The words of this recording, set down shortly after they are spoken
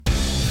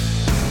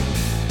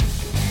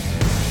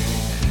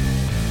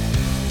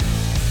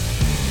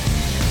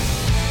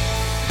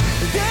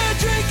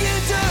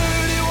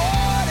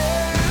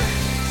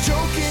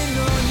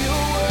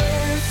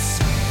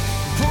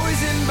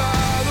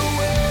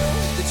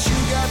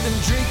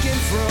drinking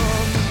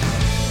from.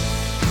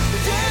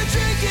 They're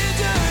drinking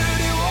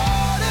dirty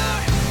water,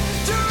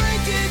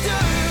 drinking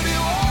dirty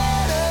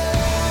water.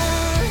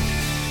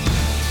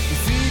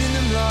 You're feeding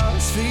them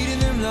lies, feeding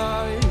them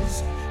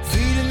lies,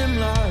 feeding them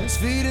lies,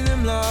 feeding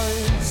them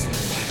lies.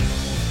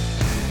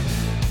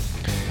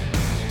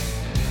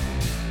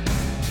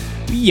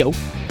 Yo.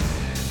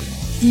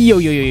 Yo,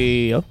 yo, yo,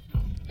 yo, yo.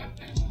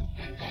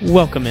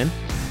 Welcome in.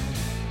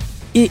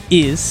 It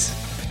is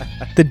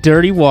the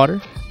Dirty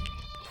Water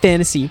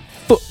Fantasy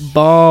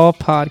Football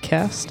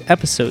Podcast,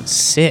 episode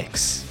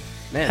 6.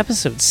 Man,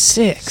 Episode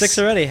 6. 6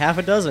 already, half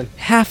a dozen.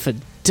 Half a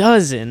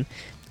dozen.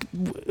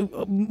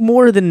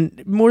 More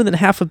than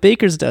half a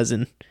baker's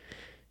dozen.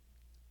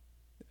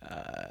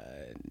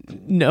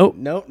 Nope.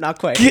 Nope, not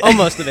quite.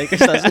 Almost a baker's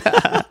dozen.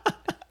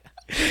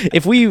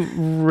 If we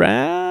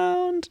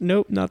round,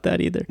 nope, not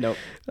that either. Nope.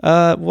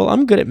 Well,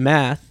 I'm good at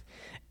math,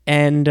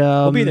 and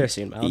We'll be there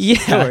soon, Miles. Yeah,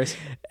 No worries.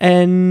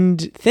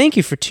 and thank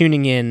you for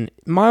tuning in.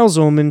 Miles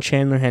Ullman,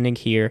 Chandler Hennig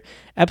here.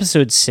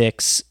 Episode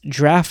 6,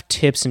 draft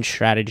tips and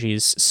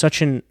strategies.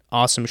 Such an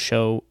awesome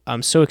show.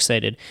 I'm so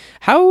excited.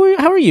 How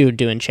are you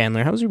doing,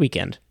 Chandler? How was your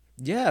weekend?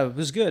 Yeah, it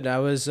was good. I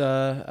was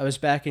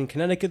back in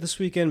Connecticut this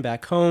weekend,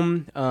 back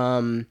home.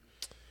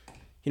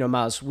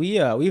 Miles,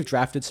 we've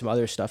drafted some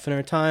other stuff in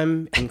our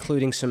time,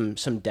 including some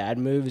dad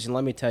moves. And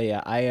let me tell you,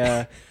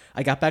 I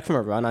got back from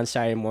a run on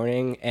Saturday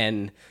morning,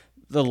 and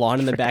the lawn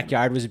in the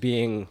backyard was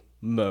being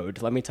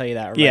mowed. Let me tell you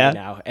that right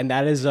now. And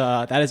that is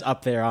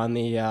up there on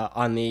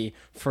the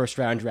first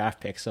round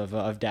draft picks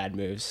of dad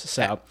moves.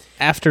 So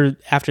After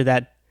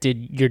that,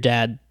 did your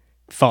dad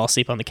fall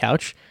asleep on the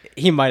couch?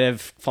 he might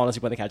have fallen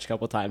asleep on the couch a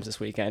couple of times this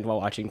weekend while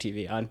watching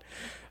TV on.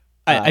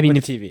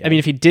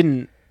 If he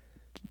didn't.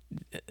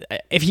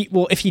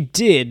 If he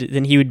did,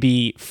 then he would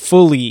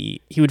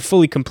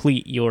fully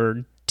complete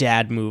your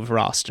dad move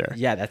roster.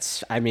 Yeah,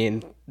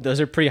 those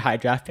are pretty high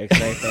draft picks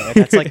right there.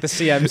 That's like the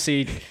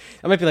CMC.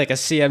 That might be like a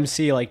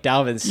CMC like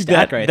Dalvin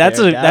stack That's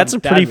there. That's a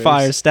pretty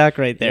fire stack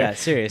right there. Yeah,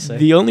 seriously.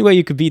 The only way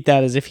you could beat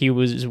that is if he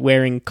was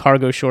wearing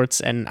cargo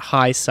shorts and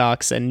high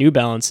socks and New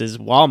Balances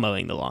while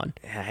mowing the lawn.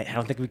 I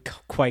don't think we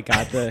quite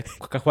got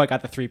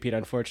the three-peat,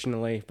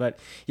 unfortunately. But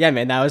yeah,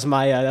 man, that was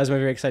my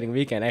very exciting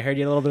weekend. I heard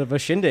you had a little bit of a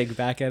shindig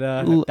back at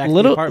to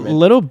the apartment.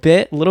 Little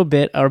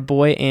bit. Our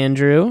boy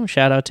Andrew,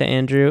 shout out to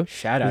Andrew.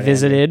 Shout out,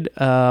 visited.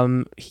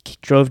 He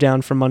drove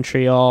down from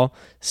Montreal,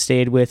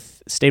 stayed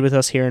with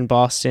us here in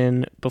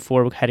Boston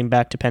before heading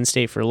back to Penn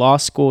State for law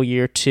school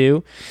year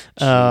 2.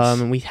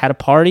 We had a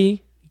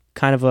party,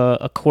 kind of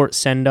a court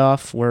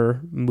send-off.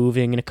 We're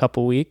moving in a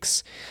couple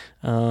weeks,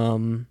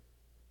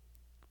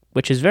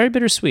 which is very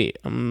bittersweet.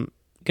 I'm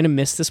gonna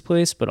miss this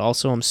place, but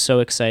also I'm so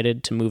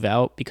excited to move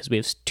out because we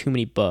have too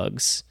many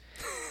bugs.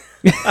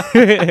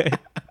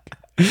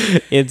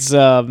 It's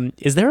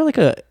is there like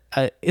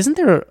isn't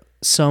there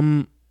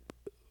some,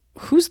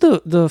 who's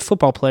the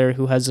football player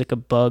who has like a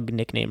bug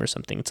nickname or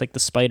something? It's like the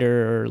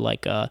spider, or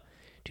like do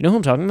you know who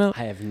I'm talking about?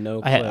 I have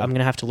no clue. I'm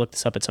gonna have to look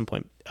this up at some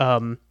point.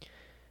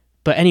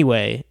 But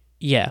anyway,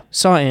 yeah,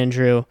 saw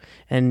Andrew,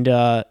 and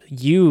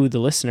you, the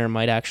listener,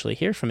 might actually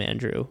hear from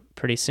Andrew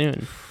pretty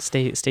soon.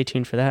 Stay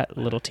tuned for that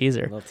little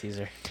teaser. Little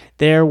teaser.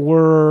 There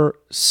were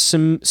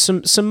some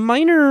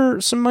minor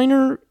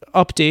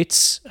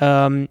updates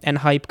and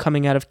hype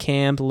coming out of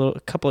camp, a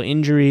couple of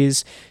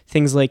injuries,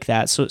 things like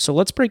that. So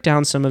let's break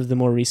down some of the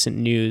more recent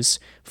news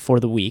for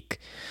the week.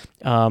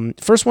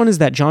 First one is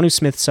that Jonnu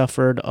Smith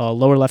suffered a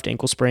lower left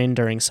ankle sprain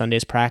during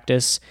Sunday's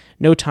practice.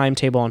 No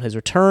timetable on his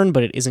return,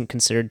 but it isn't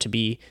considered to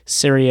be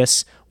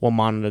serious. We'll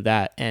monitor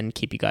that and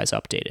keep you guys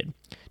updated.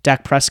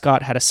 Dak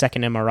Prescott had a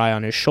second MRI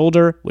on his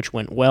shoulder, which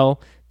went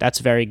well. That's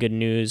very good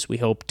news. We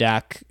hope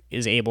Dak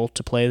is able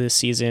to play this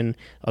season.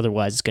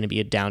 Otherwise, it's going to be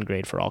a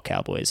downgrade for all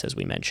Cowboys, as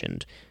we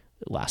mentioned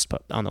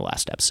on the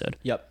last episode.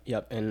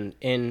 Yep.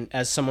 And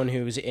as someone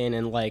who's in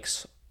and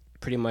likes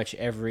pretty much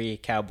every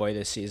Cowboy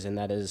this season,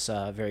 that is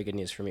very good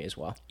news for me as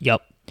well.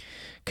 Yep.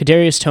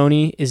 Kadarius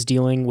Toney is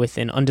dealing with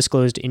an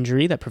undisclosed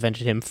injury that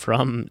prevented him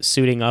from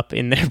suiting up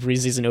in their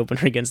preseason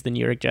opener against the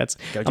New York Jets.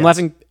 Go Jets. I'm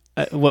laughing.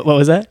 What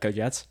was that? Go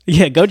Jets.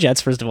 Yeah, go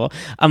Jets, first of all.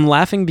 I'm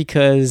laughing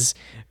because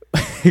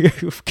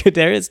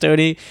Kadarius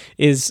Toney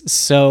is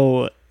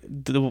so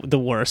the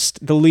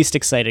worst, the least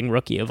exciting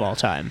rookie of all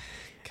time.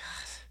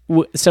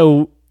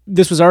 So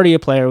this was already a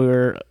player we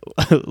were,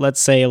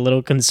 let's say, a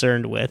little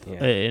concerned with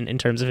in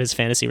terms of his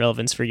fantasy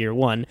relevance for year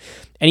 1.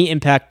 Any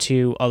impact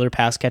to other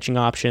pass-catching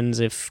options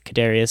if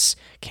Kadarius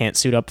can't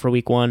suit up for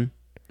week 1?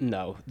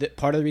 No.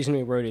 Part of the reason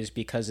we wrote is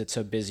because it's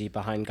so busy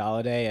behind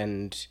Golladay,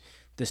 and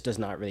this does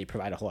not really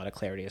provide a whole lot of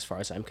clarity as far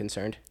as I'm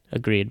concerned.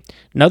 Agreed.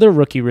 Another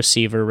rookie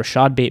receiver,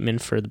 Rashad Bateman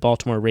for the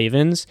Baltimore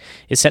Ravens,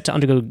 is set to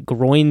undergo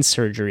groin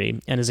surgery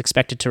and is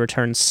expected to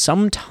return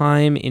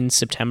sometime in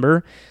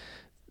September.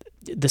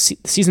 The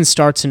season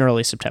starts in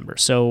early September,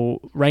 so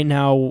right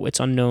now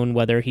it's unknown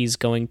whether he's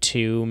going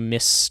to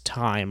miss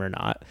time or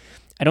not.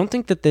 I don't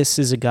think that this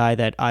is a guy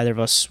that either of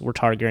us were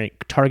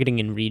targeting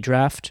in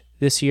redraft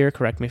this year.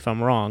 Correct me if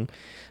I'm wrong.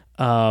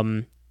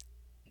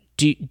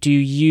 Do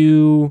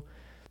you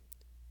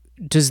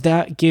does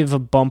that give a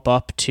bump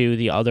up to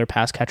the other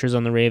pass catchers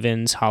on the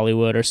Ravens,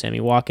 Hollywood or Sammy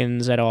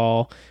Watkins at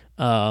all?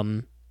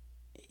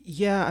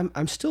 Yeah,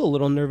 I'm still a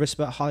little nervous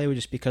about Hollywood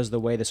just because of the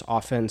way this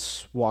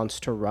offense wants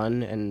to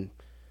run, and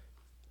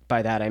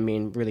by that I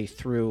mean really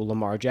through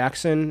Lamar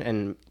Jackson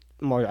and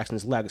Lamar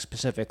Jackson's legs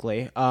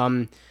specifically.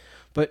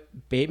 But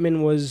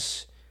Bateman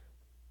is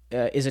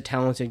a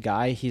talented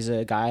guy. He's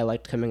a guy I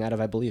liked coming out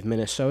of, I believe,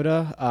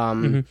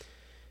 Minnesota.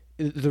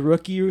 The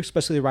rookie,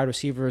 especially the wide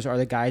receivers, are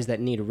the guys that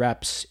need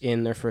reps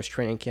in their first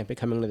training camp and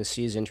coming into the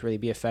season to really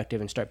be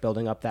effective and start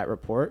building up that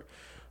rapport.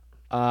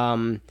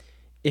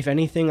 If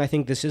anything, I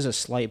think this is a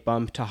slight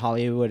bump to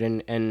Hollywood,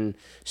 and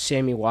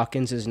Sammy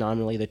Watkins is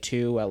nominally the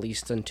 2, at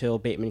least until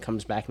Bateman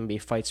comes back and maybe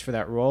fights for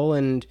that role.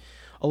 And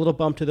a little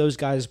bump to those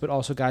guys, but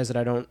also guys that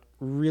I don't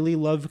really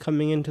love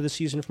coming into the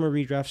season from a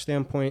redraft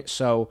standpoint.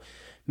 So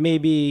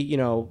maybe,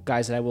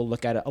 guys that I will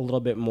look at a little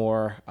bit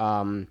more,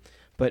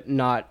 but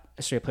not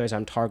necessarily players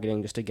I'm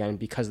targeting, just again,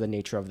 because of the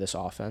nature of this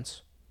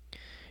offense.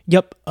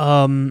 Yep.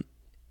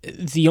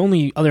 The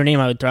only other name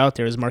I would throw out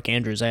there is Mark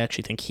Andrews. I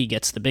actually think he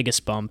gets the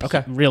biggest bump.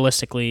 Okay.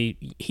 Realistically,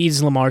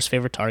 he's Lamar's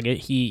favorite target.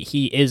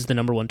 He is the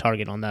number 1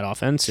 target on that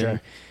offense. Sure. And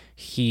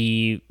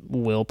he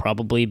will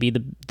probably be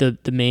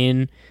the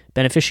main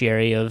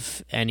beneficiary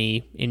of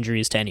any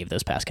injuries to any of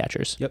those pass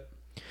catchers. Yep.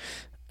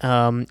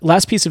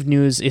 Last piece of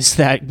news is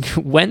that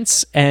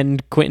Wentz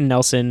and Quentin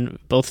Nelson,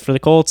 both for the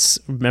Colts,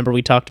 remember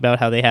we talked about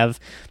how they have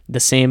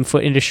the same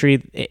foot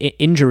injury.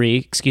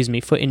 It's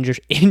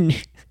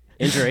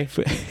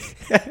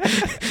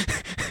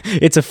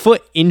a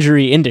foot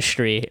injury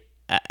industry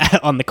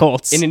on the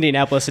Colts. In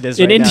Indianapolis it is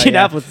In right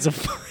Indianapolis, now,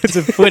 it's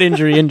a foot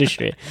injury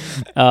industry.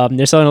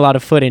 They're selling a lot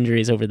of foot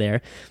injuries over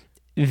there.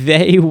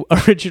 They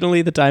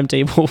originally, the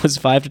timetable was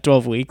 5 to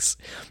 12 weeks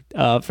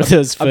for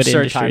those foot Absurd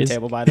industries.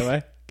 timetable, by the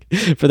way.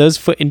 For those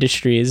foot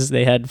industries,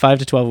 they had 5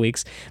 to 12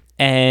 weeks.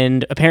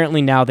 And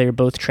apparently now they're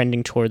both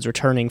trending towards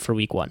returning for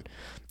week 1.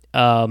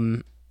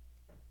 To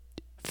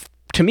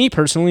me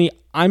personally,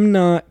 I'm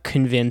not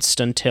convinced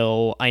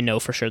until I know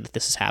for sure that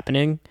this is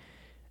happening.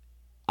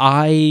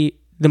 The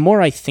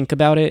more I think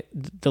about it,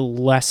 the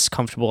less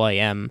comfortable I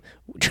am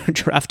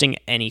drafting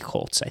any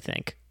Colts, I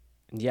think.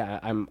 Yeah,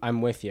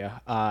 I'm with you.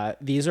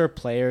 These are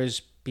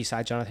players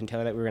besides Jonathan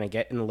Taylor that we're going to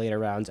get in the later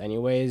rounds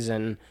anyways,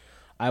 and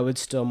I would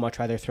still much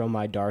rather throw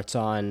my darts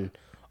on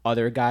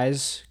other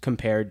guys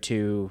compared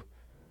to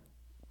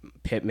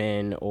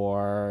Pittman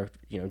or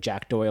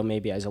Jack Doyle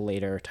maybe as a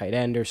later tight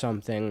end or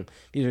something.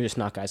 These are just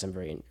not guys I'm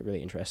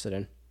really interested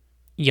in.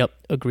 Yep,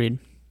 agreed.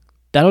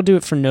 That'll do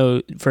it for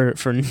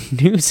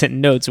news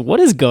and notes. What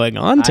is going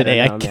on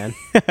today? I don't know,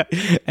 man.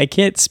 I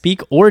can't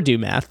speak or do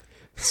math,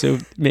 so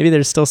maybe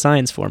there's still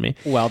science for me.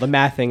 Well, the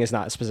math thing is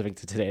not specific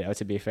to today, though,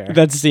 to be fair.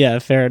 That's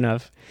fair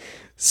enough.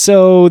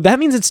 So that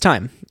means it's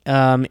time.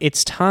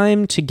 It's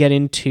time to get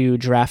into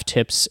draft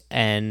tips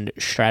and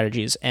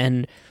strategies.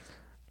 And,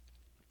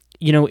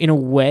 in a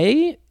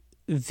way,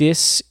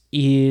 this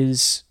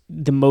is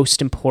the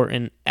most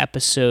important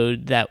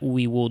episode that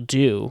we will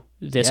do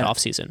this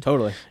offseason.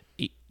 Totally.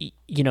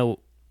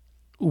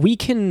 We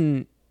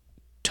can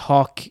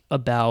talk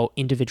about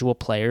individual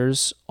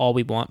players all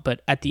we want,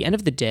 but at the end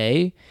of the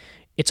day,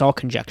 it's all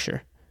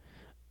conjecture.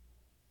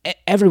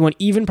 Everyone,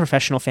 even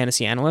professional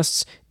fantasy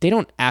analysts, they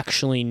don't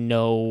actually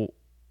know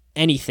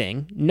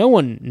anything. No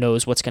one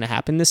knows what's going to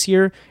happen this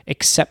year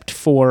except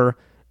for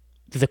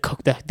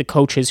the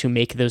coaches who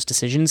make those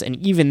decisions, and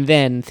even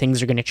then,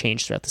 things are going to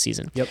change throughout the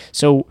season. Yep.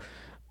 So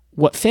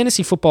what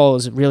fantasy football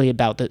is really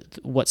about,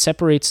 what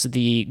separates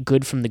the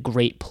good from the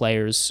great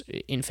players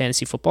in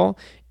fantasy football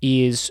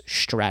is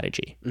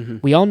strategy. Mm-hmm.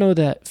 We all know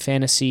that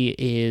fantasy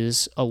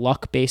is a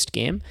luck-based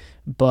game,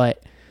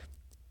 but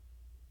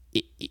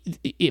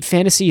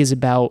fantasy is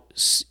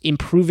about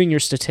improving your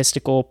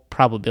statistical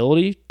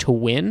probability to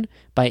win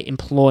by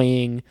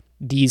employing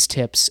these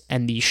tips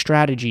and these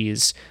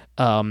strategies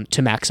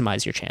to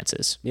maximize your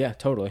chances. Yeah,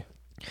 totally.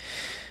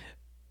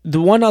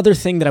 The one other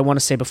thing that I want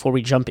to say before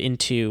we jump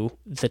into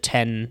the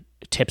 10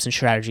 tips and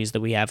strategies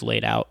that we have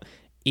laid out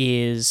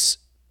is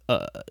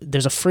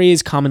there's a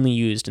phrase commonly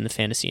used in the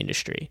fantasy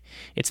industry.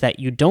 It's that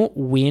you don't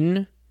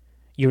win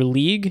your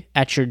league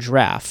at your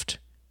draft,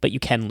 but you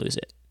can lose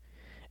it.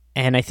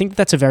 And I think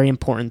that's a very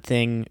important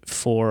thing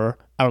for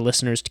our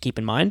listeners to keep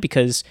in mind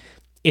because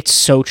it's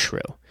so true.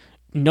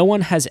 No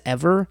one has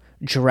ever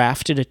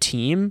drafted a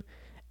team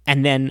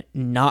and then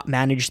not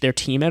managed their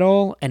team at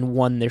all and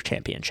won their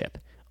championship.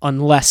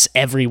 Unless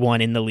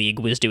everyone in the league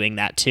was doing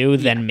that too,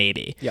 then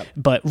maybe. Yep.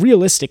 But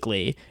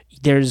realistically,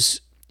 there's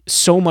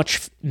so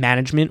much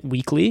management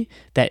weekly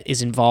that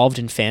is involved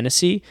in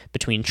fantasy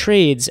between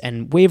trades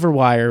and waiver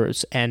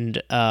wires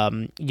and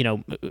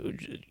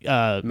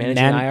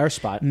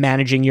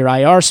managing your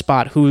IR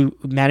spot,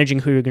 managing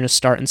who you're going to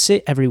start and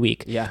sit every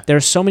week. Yeah. There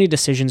are so many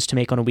decisions to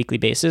make on a weekly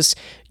basis.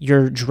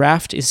 Your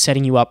draft is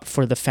setting you up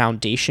for the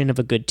foundation of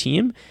a good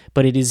team,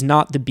 but it is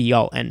not the be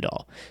all end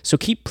all. So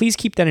please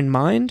keep that in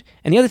mind.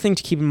 And the other thing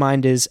to keep in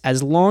mind is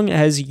as long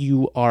as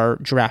you are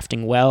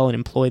drafting well and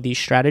employ these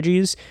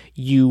strategies,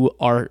 you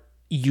are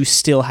you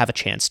still have a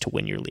chance to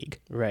win your league.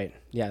 Right.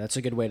 Yeah, that's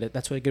a good way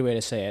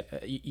to say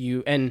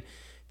it. And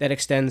that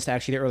extends to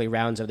actually the early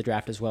rounds of the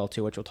draft as well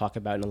too, which we'll talk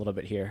about in a little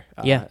bit here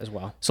as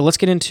well. So let's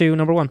get into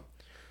number 1.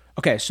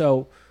 Okay,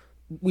 so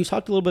we've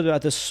talked a little bit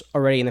about this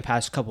already in the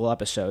past couple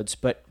episodes,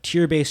 but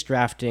tier-based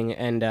drafting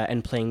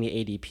and playing the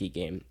ADP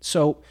game.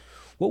 So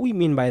what we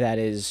mean by that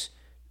is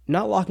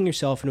not locking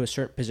yourself into a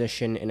certain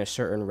position in a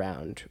certain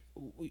round.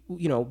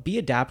 Be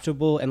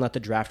adaptable and let the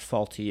draft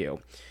fall to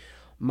you.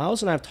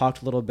 Miles and I have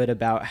talked a little bit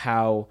about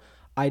how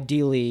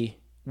ideally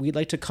we'd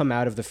like to come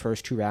out of the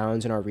first 2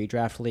 rounds in our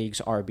redraft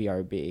leagues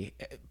RBRB.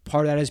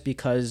 Part of that is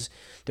because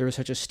there was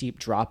such a steep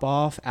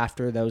drop-off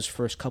after those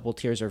first couple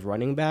tiers of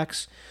running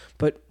backs,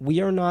 but we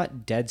are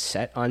not dead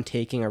set on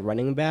taking a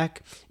running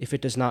back if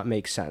it does not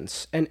make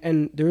sense.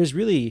 And there is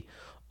really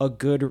a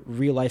good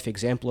real-life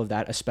example of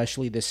that,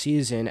 especially this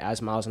season,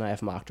 as Miles and I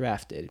have mock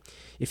drafted.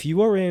 If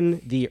you are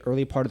in the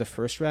early part of the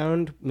first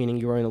round, meaning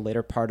you are in the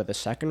later part of the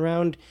second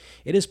round,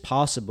 it is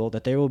possible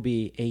that there will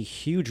be a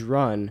huge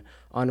run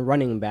on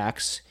running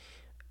backs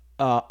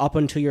up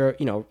until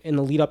in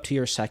the lead up to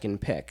your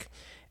second pick.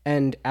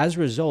 And as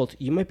a result,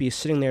 you might be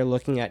sitting there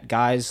looking at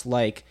guys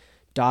like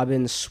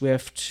Dobbins,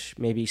 Swift,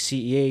 maybe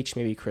CEH,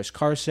 maybe Chris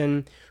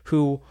Carson,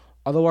 who,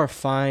 although are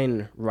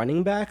fine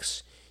running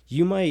backs,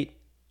 you might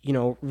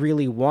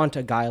really want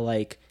a guy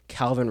like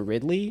Calvin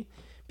Ridley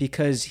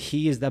because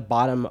he is the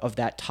bottom of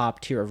that top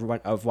tier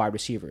of wide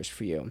receivers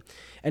for you.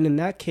 And in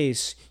that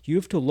case, you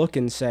have to look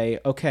and say,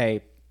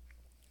 okay,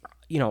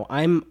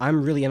 I'm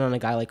really in on a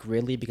guy like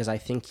Ridley because I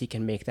think he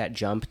can make that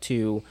jump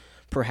to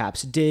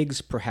perhaps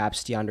Diggs,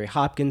 perhaps DeAndre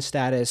Hopkins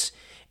status.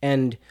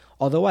 And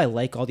although I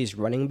like all these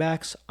running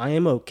backs, I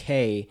am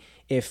okay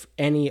if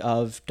any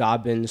of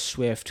Dobbins,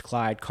 Swift,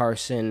 Clyde,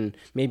 Carson,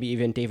 maybe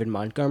even David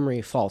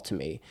Montgomery fall to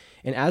me.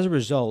 And as a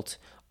result,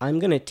 I'm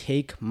going to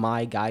take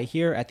my guy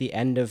here at the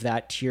end of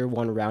that tier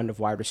 1 round of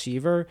wide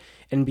receiver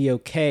and be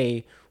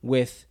okay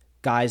with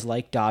guys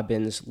like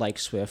Dobbins, like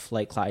Swift,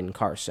 like Clyde and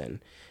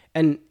Carson.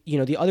 And,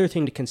 the other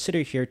thing to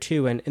consider here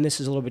too, and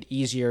this is a little bit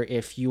easier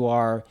if you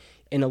are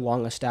in a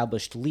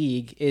long-established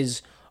league,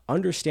 is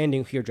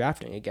understanding who you're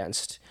drafting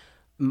against.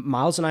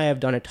 Miles and I have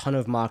done a ton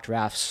of mock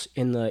drafts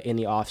in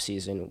the off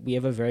season. We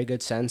have a very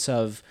good sense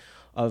of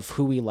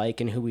who we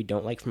like and who we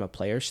don't like from a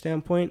player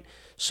standpoint.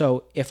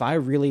 So if I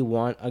really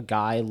want a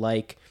guy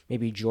like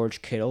maybe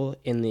George Kittle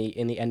in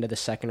the end of the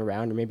second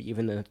round or maybe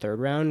even in the third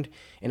round,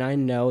 and I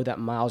know that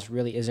Miles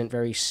really isn't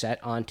very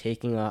set on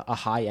taking a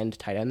high-end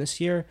tight end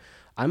this year,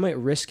 I might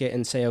risk it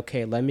and say,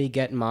 okay, let me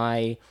get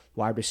my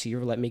wide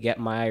receiver, let me get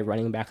my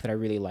running back that I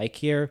really like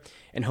here,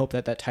 and hope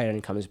that tight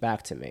end comes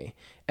back to me.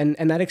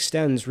 And that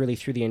extends really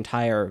through the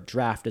entire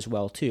draft as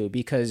well, too,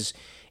 because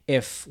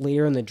if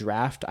later in the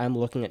draft I'm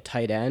looking at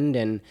tight end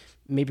and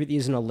maybe it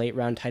isn't a late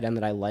round tight end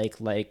that I like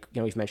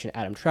we've mentioned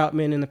Adam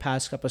Troutman in the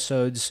past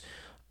episodes.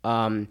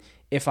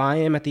 If I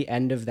am at the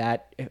end of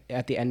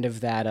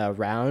that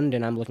round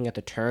and I'm looking at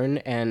the turn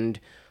and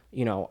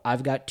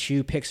I've got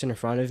 2 picks in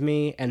front of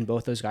me and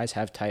both those guys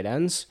have tight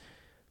ends,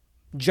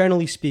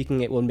 generally speaking,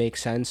 it will make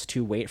sense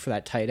to wait for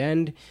that tight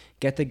end,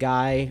 get the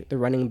guy, the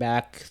running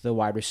back, the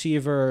wide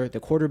receiver, the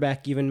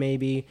quarterback even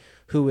maybe,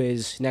 who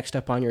is next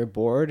up on your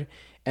board,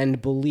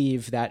 and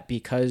believe that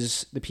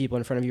because the people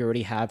in front of you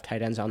already have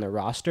tight ends on their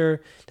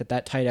roster,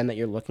 that tight end that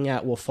you're looking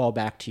at will fall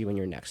back to you in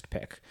your next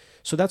pick.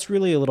 So that's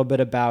really a little bit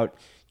about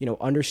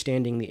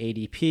understanding the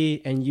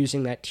ADP and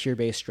using that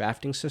tier-based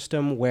drafting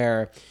system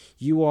where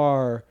you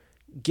are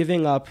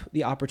giving up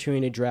the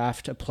opportunity to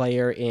draft a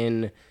player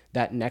in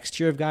that next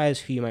tier of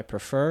guys who you might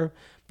prefer,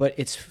 but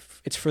it's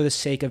for the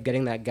sake of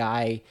getting that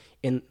guy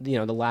in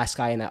the last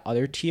guy in that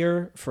other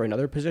tier for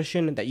another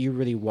position that you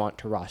really want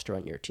to roster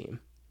on your team.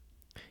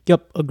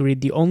 Yep,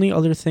 agreed. The only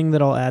other thing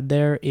that I'll add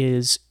there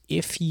is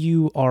if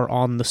you are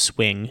on the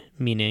swing,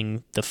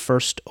 meaning the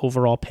first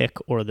overall pick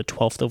or the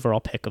 12th overall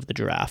pick of the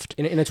draft.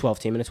 In a 12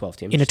 team. In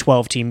a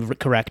 12 team,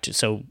 correct.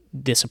 So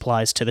this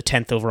applies to the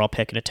 10th overall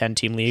pick in a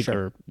 10-team league,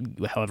 sure,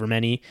 or however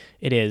many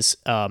it is.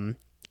 And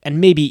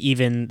maybe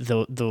even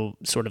the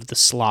sort of the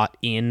slot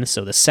in,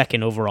 so the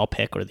 2nd overall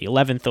pick or the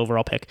 11th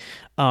overall pick.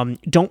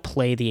 Don't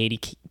play the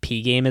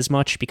ADP game as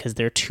much because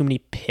there are too many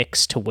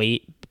picks to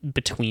wait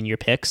between your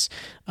picks.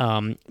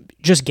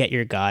 Just get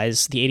your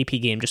guys. The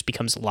ADP game just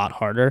becomes a lot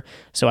harder.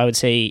 So I would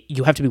say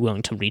you have to be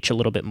willing to reach a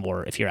little bit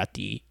more if you're at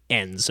the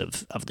ends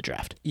of the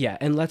draft. Yeah,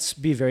 and let's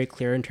be very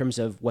clear in terms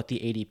of what the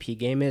ADP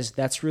game is.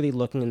 That's really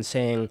looking and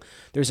saying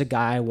there's a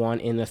guy I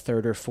want in the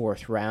 3rd or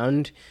 4th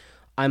round.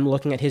 I'm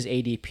looking at his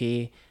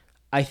ADP.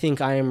 I think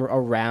I am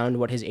around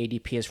what his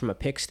ADP is from a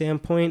pick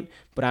standpoint,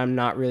 but I'm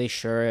not really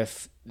sure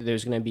if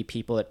there's going to be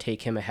people that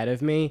take him ahead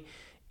of me.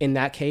 In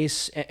that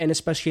case, and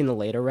especially in the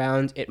later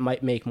round, it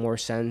might make more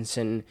sense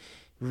and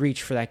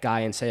reach for that guy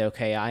and say,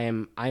 okay,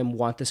 I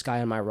want this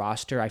guy on my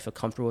roster. I feel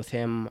comfortable with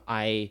him.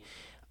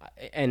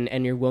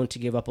 And you're willing to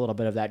give up a little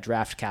bit of that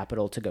draft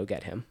capital to go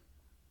get him.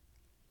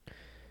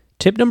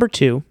 Tip number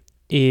 2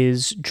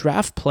 is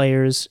draft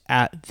players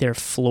at their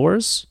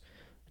floors,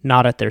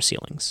 not at their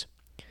ceilings.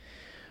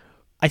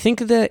 I think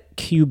that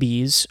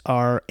QBs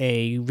are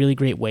a really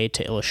great way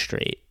to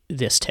illustrate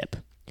this tip.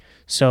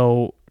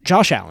 So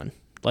Josh Allen,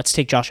 let's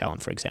take Josh Allen,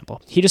 for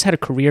example. He just had a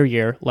career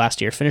year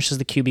last year, finished as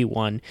the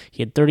QB1.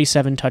 He had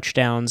 37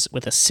 touchdowns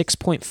with a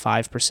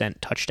 6.5%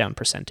 touchdown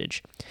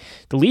percentage.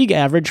 The league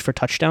average for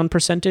touchdown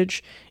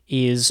percentage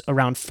is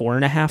around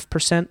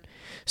 4.5%.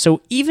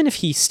 So even if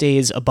he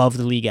stays above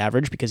the league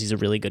average because he's a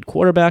really good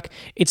quarterback,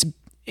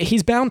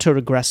 he's bound to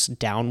regress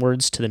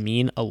downwards to the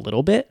mean a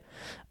little bit.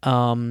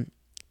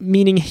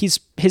 Meaning his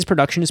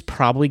production is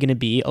probably going to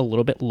be a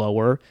little bit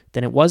lower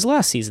than it was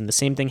last season. The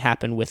same thing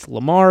happened with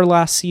Lamar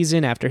last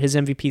season after his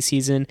MVP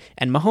season,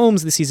 and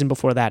Mahomes the season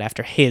before that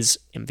after his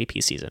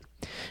MVP season.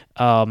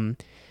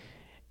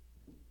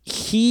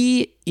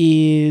 He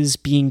is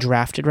being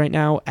drafted right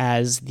now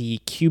as the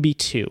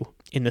QB2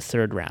 in the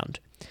 3rd round.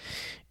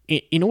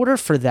 In order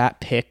for that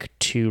pick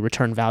to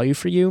return value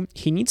for you,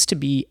 he needs to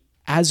be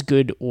as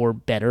good or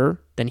better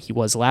than he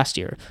was last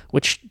year,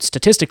 which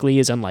statistically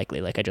is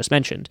unlikely, like I just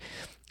mentioned.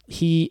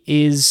 This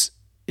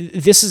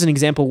is an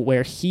example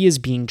where he is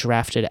being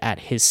drafted at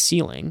his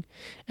ceiling,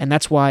 and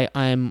that's why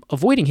I'm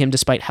avoiding him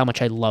despite how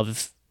much I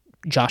love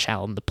Josh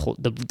Allen, the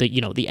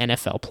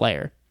NFL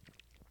player.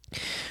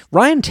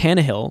 Ryan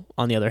Tannehill,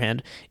 on the other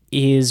hand,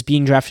 is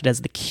being drafted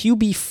as the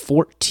QB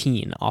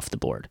 14 off the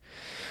board.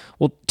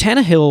 Well,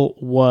 Tannehill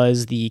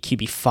was the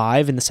QB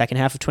 5 in the second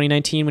half of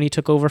 2019 when he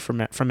took over from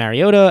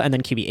Mariota, and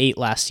then QB 8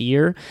 last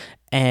year.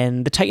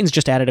 And the Titans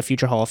just added a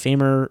future Hall of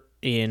Famer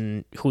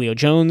in Julio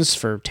Jones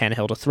for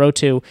Tannehill to throw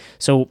to.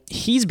 So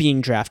he's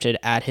being drafted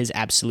at his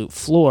absolute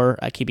floor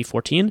at QB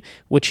 14,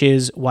 which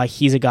is why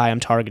he's a guy I'm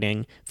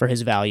targeting for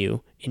his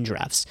value in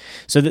drafts.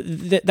 So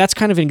that's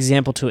kind of an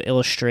example to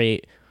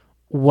illustrate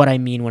what I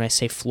mean when I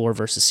say floor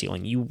versus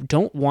ceiling. You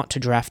don't want to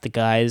draft the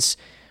guys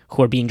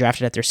who are being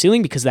drafted at their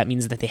ceiling because that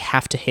means that they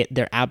have to hit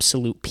their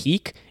absolute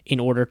peak in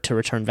order to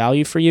return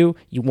value for you.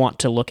 You want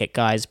to look at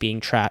guys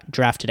being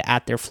drafted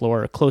at their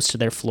floor or close to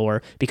their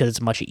floor because it's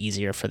much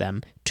easier for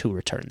them to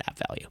return that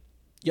value.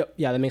 Yep,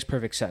 yeah, that makes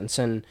perfect sense.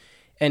 And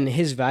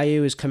his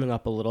value is coming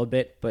up a little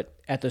bit, but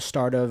at the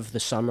start of the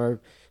summer,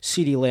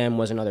 CeeDee Lamb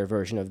was another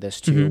version of this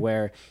too,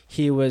 where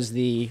he was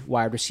the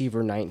wide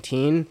receiver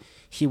 19.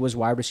 He was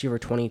wide receiver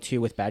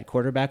 22 with bad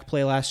quarterback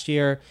play last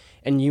year,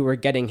 and you were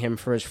getting him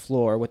for his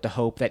floor with the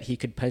hope that he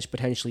could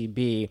potentially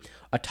be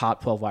a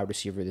top 12 wide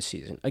receiver this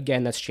season.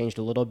 Again, that's changed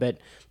a little bit,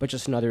 but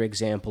just another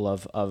example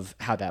of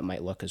how that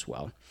might look as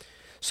well.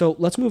 So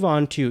let's move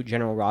on to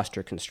general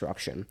roster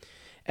construction.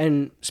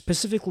 And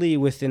specifically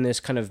within this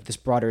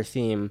broader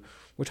theme,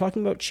 we're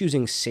talking about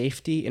choosing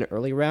safety in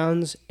early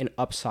rounds and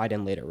upside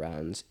in later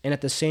rounds. And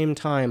at the same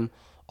time,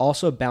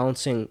 also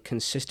balancing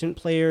consistent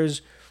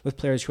players with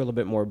players who are a little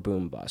bit more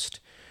boom bust.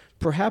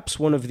 Perhaps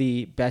one of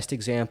the best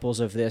examples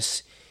of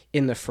this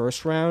in the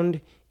first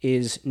round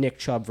is Nick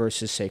Chubb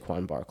versus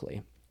Saquon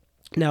Barkley.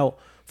 Now,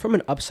 from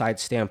an upside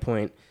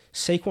standpoint,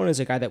 Saquon is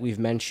a guy that we've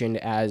mentioned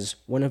as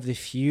one of the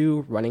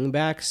few running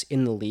backs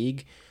in the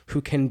league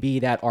who can be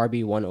that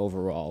RB1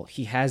 overall.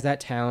 He has that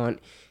talent.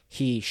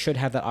 He should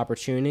have that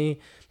opportunity,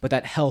 but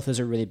that health is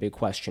a really big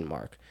question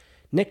mark.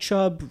 Nick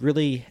Chubb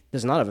really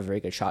does not have a very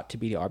good shot to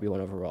be the RB1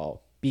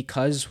 overall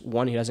because,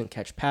 one, he doesn't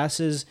catch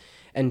passes,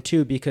 and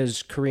two,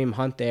 because Kareem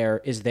Hunt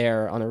is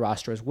there on the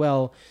roster as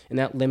well, and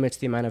that limits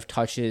the amount of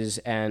touches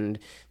and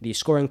the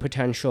scoring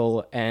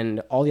potential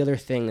and all the other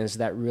things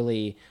that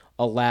really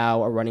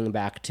allow a running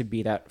back to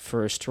be that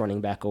first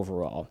running back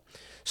overall.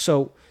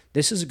 So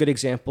this is a good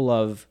example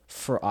of,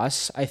 for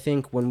us, I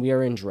think when we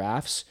are in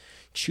drafts,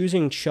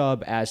 choosing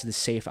Chubb as the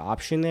safe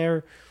option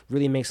there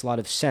really makes a lot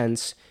of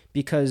sense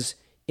because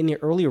in the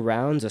early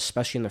rounds,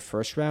 especially in the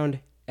first round,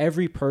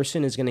 every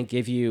person is going to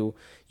give you,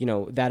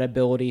 that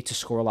ability to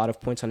score a lot of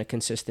points on a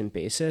consistent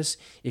basis.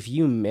 If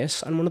you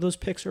miss on one of those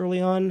picks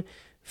early on,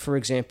 for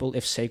example,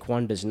 if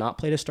Saquon does not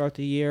play to start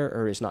the year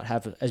or does not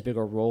have as big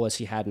a role as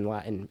he had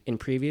in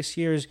previous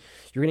years,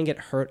 you're going to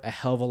get hurt a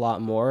hell of a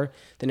lot more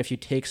than if you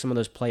take some of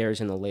those players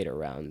in the later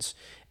rounds.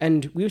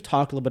 And we've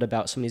talked a little bit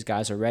about some of these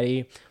guys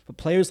already, but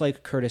players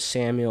like Curtis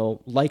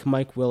Samuel, like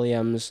Mike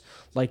Williams,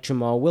 like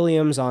Jamal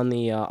Williams on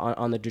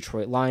the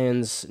Detroit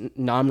Lions,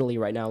 nominally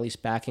right now at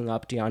least backing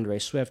up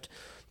DeAndre Swift,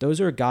 those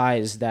are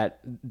guys that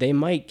they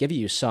might give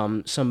you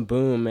some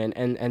boom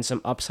and some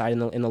upside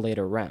in the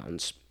later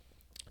rounds.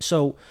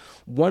 So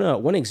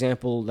one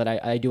example that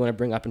I do want to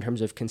bring up in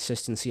terms of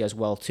consistency as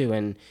well too,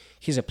 and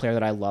he's a player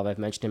that I love, I've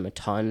mentioned him a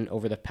ton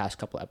over the past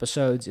couple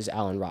episodes, is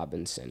Allen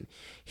Robinson.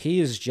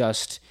 He is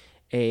just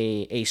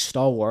a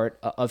stalwart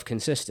of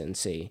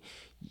consistency.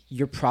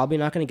 You're probably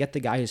not going to get the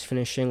guy who's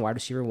finishing wide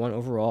receiver 1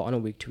 overall on a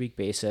week-to-week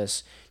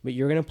basis, but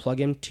you're going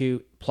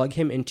to plug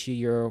him into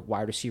your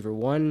wide receiver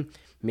 1,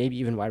 maybe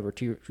even wide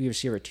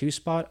receiver 2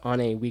 spot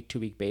on a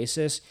week-to-week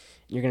basis.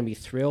 You're going to be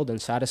thrilled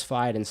and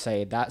satisfied and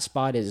say that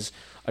spot is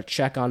a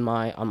check on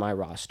my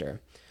roster.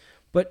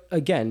 But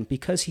again,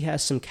 because he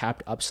has some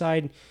capped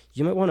upside,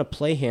 you might want to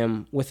play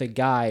him with a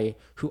guy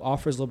who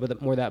offers a little bit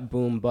more that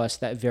boom bust,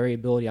 that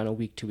variability on a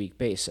week-to-week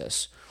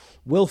basis.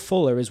 Will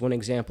Fuller is one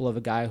example of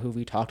a guy who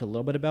we talked a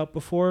little bit about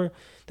before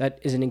that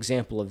is an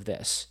example of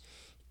this.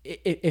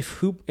 If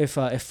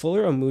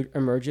Fuller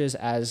emerges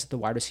as the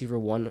wide receiver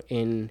one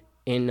in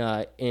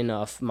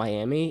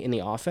Miami in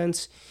the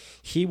offense,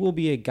 he will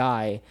be a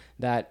guy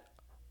that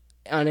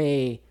on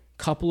a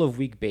couple of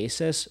week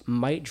basis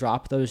might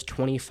drop those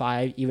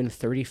 25, even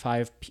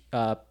 35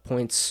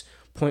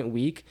 point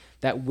week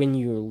that win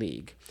your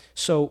league.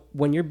 So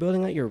when you're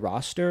building out your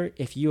roster,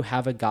 if you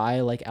have a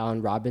guy like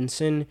Allen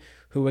Robinson,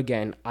 who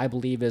again I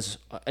believe is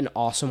an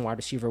awesome wide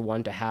receiver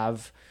one to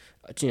have,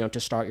 to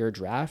start your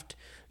draft,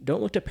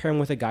 don't look to pair him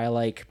with a guy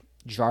like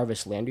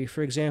Jarvis Landry,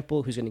 for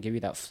example, who's going to give you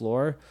that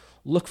floor.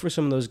 Look for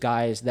some of those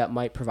guys that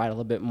might provide a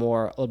little bit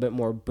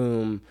more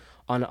boom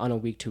on a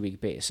week-to-week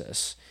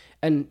basis.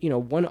 And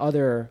one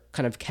other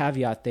kind of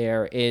caveat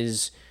there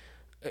is,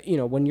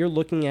 when you're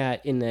looking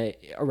at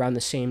around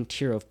the same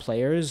tier of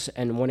players,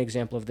 and one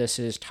example of this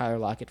is Tyler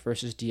Lockett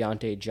versus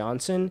Deontay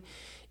Johnson.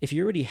 If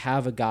you already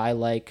have a guy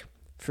like,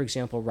 for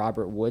example,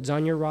 Robert Woods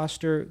on your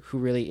roster, who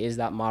really is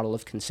that model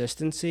of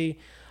consistency,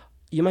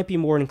 you might be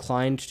more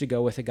inclined to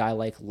go with a guy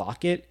like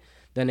Lockett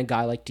than a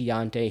guy like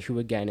Deontay, who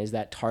again is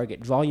that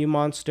target volume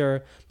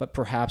monster, but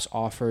perhaps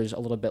offers a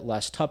little bit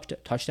less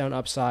touchdown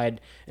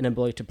upside and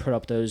ability to put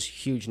up those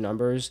huge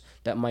numbers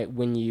that might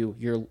win you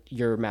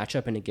your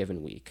matchup in a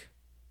given week.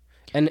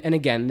 And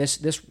again,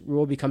 this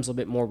rule becomes a little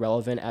bit more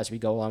relevant as we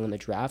go along in the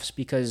drafts,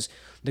 because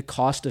the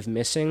cost of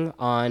missing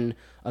on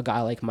a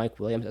guy like Mike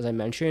Williams, as I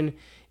mentioned,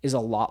 is a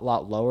lot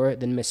lower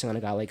than missing on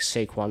a guy like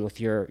Saquon with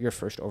your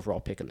first overall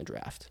pick in the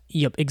draft.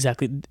 Yep,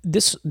 exactly.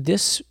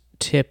 This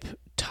tip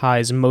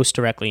ties most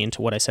directly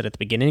into what I said at the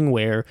beginning,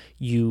 where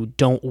you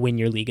don't win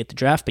your league at the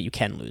draft, but you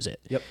can lose it.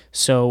 Yep.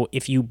 So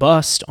if you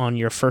bust on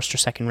your first or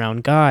second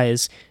round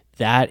guys,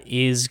 that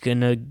is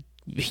gonna,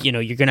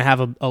 you're gonna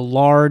have a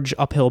large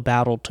uphill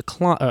battle to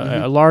climb,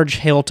 a large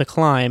hill to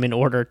climb in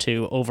order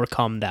to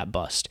overcome that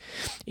bust.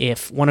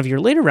 If one of your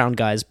later round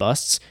guys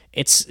busts,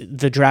 it's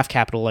the draft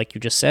capital, like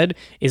you just said,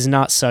 is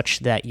not such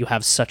that you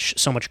have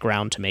so much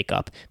ground to make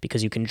up,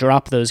 because you can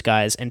drop those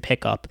guys and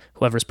pick up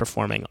whoever's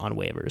performing on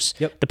waivers.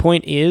 Yep. The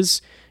point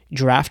is,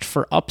 draft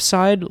for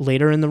upside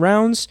later in the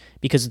rounds,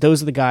 because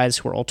those are the guys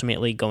who are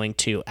ultimately going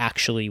to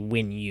actually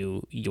win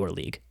you your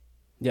league.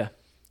 Yeah.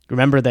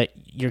 Remember that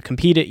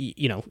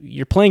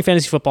you're playing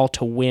fantasy football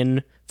to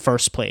win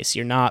first place.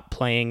 You're not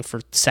playing for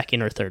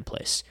second or third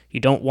place. You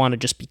don't want to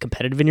just be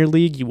competitive in your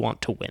league. You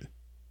want to win.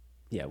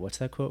 Yeah, what's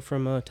that quote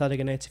from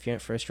Talladega Nights? If you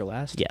ain't first, you're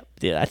last.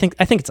 Yeah, I think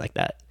it's like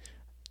that.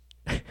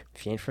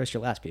 If you ain't first,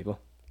 you're last, people.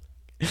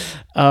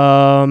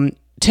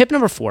 Tip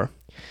number 4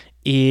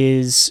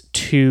 is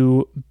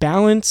to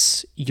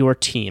balance your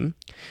team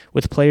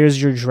with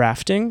players you're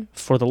drafting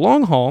for the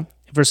long haul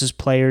versus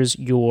players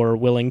you're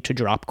willing to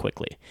drop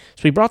quickly.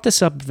 So we brought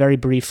this up very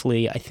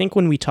briefly, I think,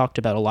 when we talked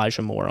about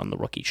Elijah Moore on the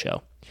Rookie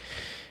Show.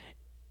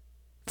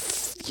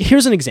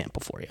 Here's an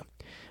example for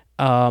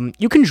you.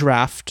 You can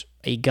draft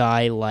a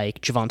guy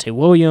like Javonte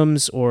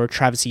Williams or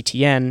Travis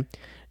Etienne,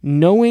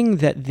 knowing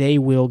that they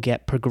will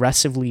get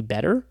progressively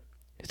better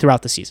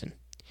throughout the season.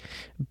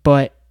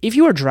 But if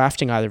you are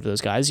drafting either of those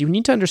guys, you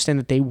need to understand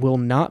that they will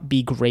not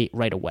be great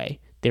right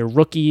away. They're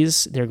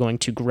rookies. They're going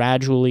to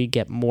gradually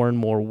get more and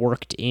more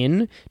worked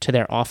in to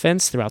their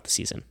offense throughout the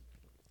season.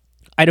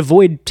 I'd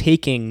avoid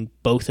taking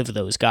both of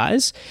those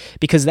guys,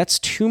 because that's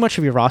too much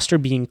of your roster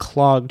being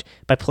clogged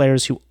by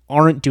players who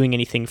aren't doing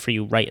anything for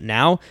you right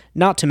now,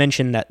 not to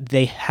mention that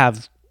they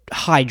have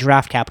high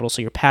draft capital,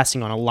 so you're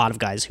passing on a lot of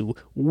guys who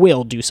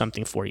will do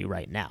something for you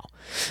right now.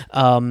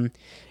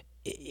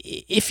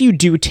 If you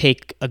do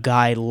take a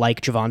guy like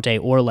Javonte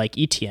or like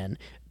Etienne,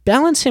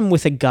 balance him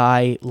with a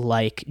guy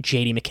like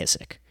J.D.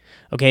 McKissic.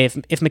 Okay, if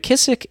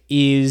McKissic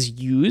is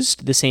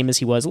used the same as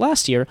he was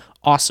last year,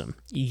 awesome.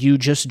 You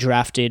just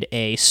drafted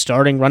a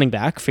starting running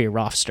back for your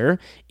roster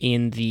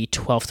in the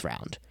 12th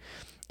round.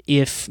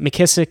 If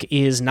McKissic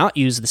is not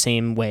used the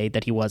same way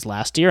that he was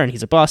last year and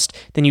he's a bust,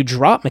 then you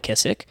drop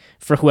McKissic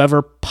for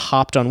whoever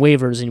popped on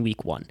waivers in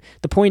week 1.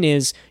 The point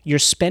is, you're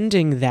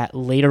spending that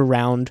later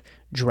round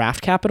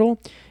draft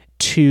capital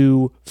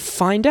to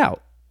find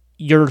out.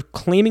 You're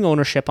claiming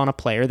ownership on a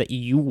player that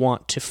you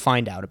want to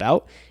find out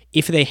about.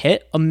 If they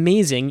hit,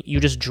 amazing. You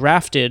just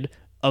drafted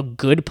a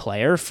good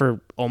player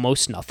for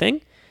almost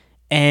nothing.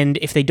 And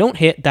if they don't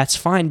hit, that's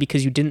fine,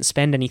 because you didn't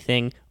spend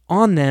anything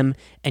on them,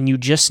 and you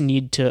just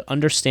need to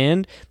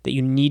understand that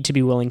you need to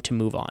be willing to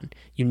move on.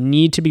 You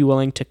need to be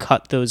willing to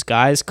cut those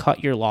guys,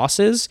 cut your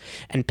losses,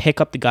 and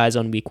pick up the guys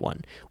on week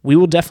 1. We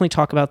will definitely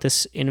talk about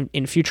this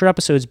in future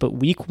episodes, but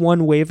week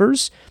 1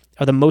 waivers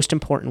are the most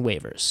important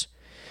waivers.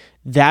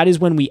 That is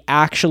when we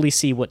actually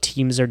see what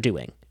teams are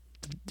doing.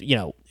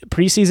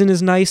 Preseason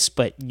is nice,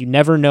 but you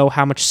never know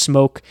how much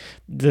smoke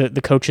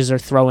the coaches are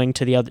throwing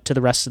to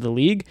the rest of the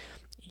league.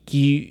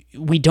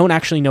 We don't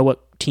actually know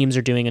what teams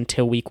are doing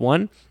until week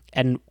 1,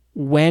 and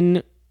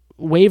when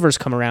waivers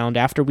come around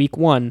after week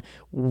 1,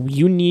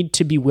 you need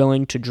to be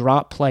willing to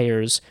drop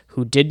players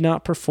who did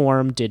not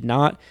perform, did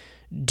not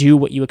do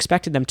what you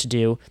expected them to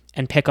do,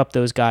 and pick up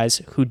those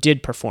guys who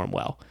did perform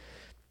well.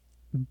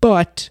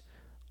 but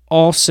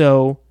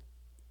also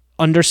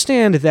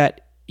understand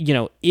that,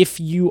 if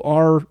you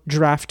are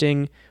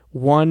drafting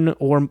one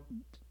or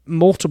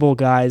multiple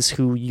guys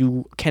who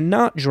you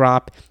cannot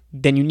drop,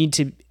 then you need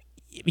to,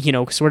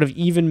 sort of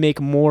even make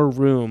more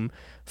room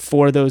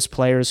for those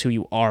players who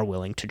you are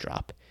willing to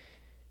drop.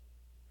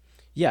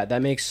 Yeah,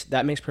 that makes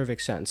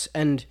perfect sense.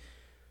 And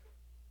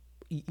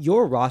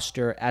your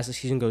roster as the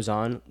season goes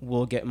on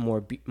will get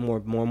more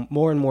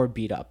and more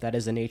beat up. That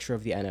is the nature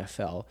of the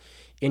NFL.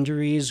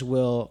 Injuries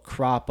will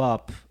crop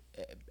up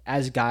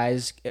as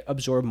guys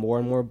absorb more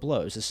and more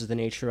blows. This is the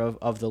nature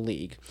of the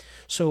league.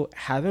 So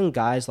having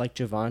guys like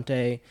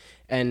Javonte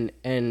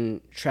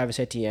and Travis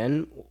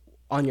Etienne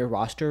on your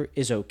roster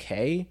is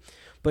okay,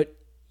 but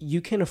you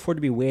can afford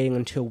to be waiting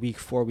until week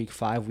 4, week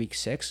 5, week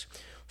 6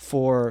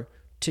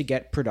 to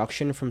get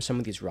production from some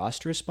of these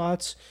roster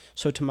spots.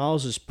 So to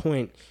Miles'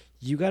 point,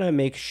 you got to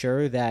make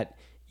sure that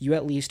you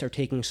at least are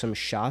taking some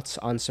shots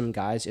on some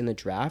guys in the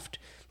draft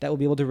that will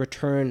be able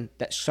to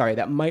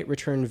that might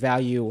return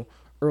value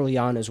early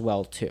on as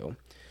well too.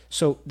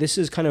 So this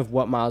is kind of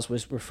what Miles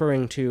was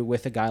referring to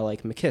with a guy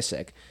like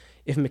McKissic.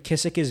 If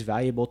McKissic is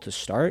valuable to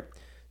start,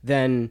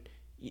 then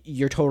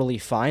you're totally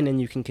fine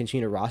and you can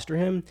continue to roster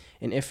him.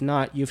 And if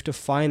not, you have to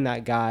find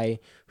that guy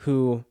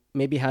who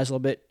maybe has a little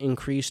bit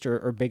increased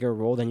or bigger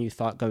role than you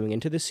thought going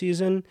into the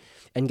season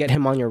and get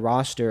him on your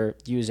roster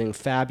using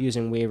fab,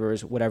 using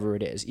waivers, whatever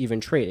it is.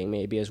 Even trading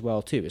maybe as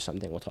well too is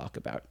something we'll talk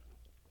about.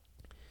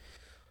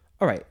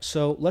 All right,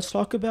 so let's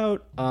talk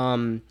about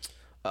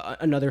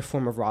another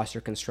form of roster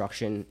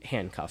construction,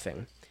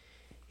 handcuffing.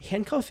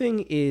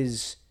 Handcuffing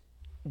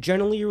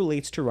generally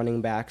relates to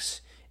running backs,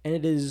 and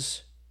it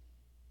is,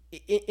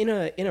 in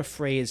a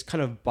phrase,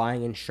 kind of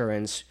buying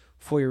insurance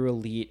for your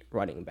elite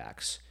running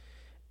backs.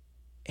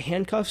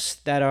 Handcuffs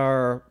that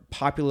are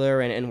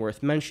popular and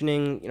worth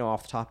mentioning,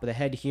 off the top of the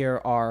head here,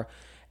 are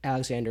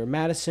Alexander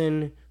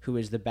Mattison, who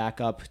is the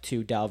backup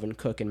to Dalvin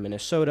Cook in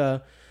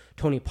Minnesota.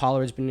 Tony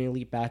Pollard's been an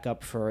elite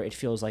backup for, it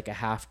feels like, a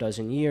half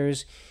dozen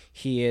years.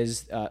 He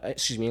is,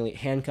 elite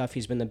handcuff.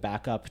 He's been the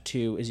backup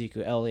to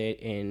Ezekiel Elliott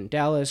in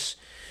Dallas.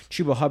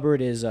 Chuba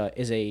Hubbard is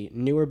a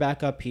newer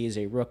backup. He is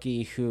a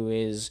rookie who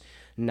is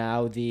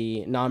now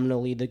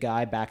nominally the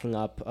guy backing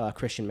up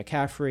Christian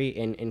McCaffrey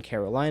in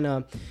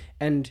Carolina.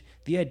 And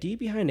the idea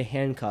behind a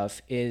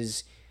handcuff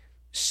is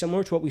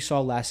similar to what we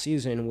saw last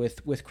season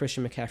with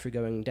Christian McCaffrey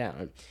going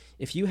down.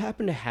 If you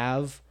happen to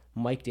have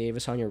Mike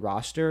Davis on your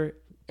roster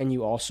and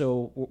you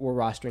also were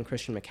rostering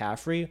Christian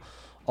McCaffrey,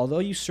 although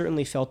you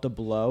certainly felt the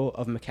blow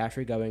of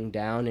McCaffrey going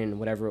down in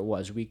whatever it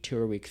was, week 2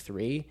 or week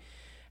 3,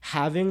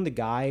 having the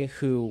guy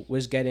who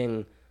was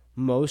getting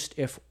most,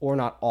 if or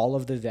not all,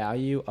 of the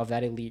value of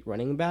that elite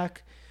running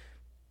back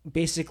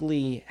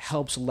basically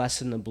helps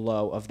lessen the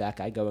blow of that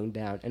guy going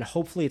down. And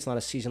hopefully it's not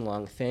a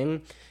season-long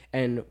thing.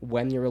 And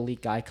when your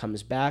elite guy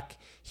comes back,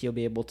 he'll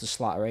be able to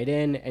slot right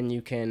in, and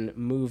you can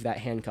move that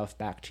handcuff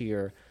back to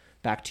your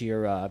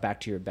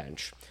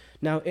bench.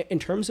 Now, in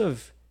terms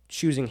of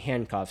choosing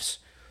handcuffs,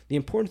 the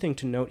important thing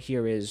to note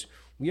here is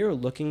we are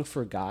looking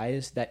for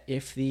guys that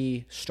if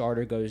the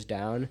starter goes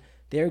down,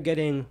 they're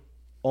getting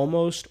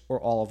almost or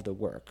all of the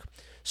work.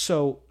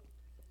 So,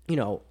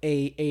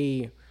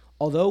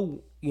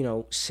 although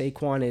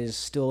Saquon is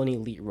still an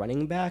elite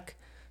running back,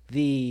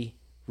 the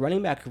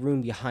running back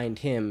room behind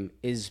him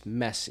is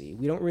messy.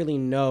 We don't really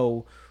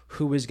know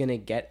who is going to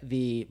get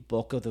the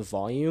bulk of the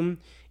volume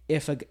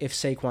if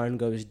Saquon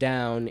goes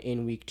down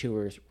in week 2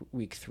 or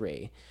week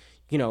 3.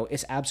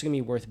 It's absolutely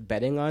going to be worth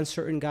betting on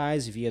certain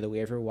guys via the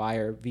waiver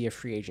wire, via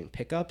free agent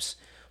pickups,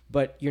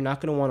 but you're not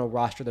going to want to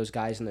roster those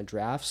guys in the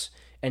drafts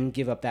and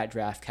give up that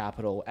draft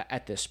capital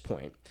at this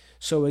point.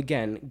 So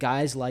again,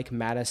 guys like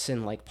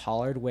Madison, like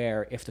Pollard,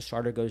 where if the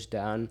starter goes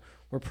down,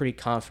 we're pretty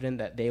confident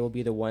that they will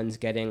be the ones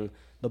getting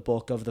the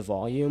bulk of the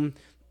volume.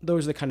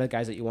 Those are the kind of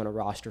guys that you want to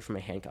roster from a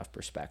handcuff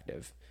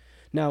perspective.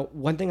 Now,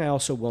 one thing I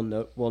also will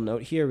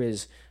note here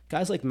is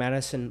guys like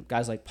Madison,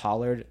 guys like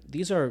Pollard,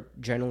 these are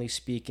generally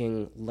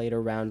speaking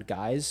later round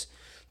guys.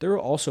 There are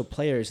also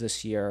players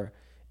this year,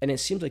 and it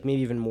seems like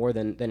maybe even more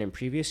than in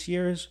previous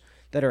years,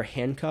 that are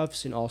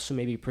handcuffs and also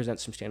maybe present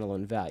some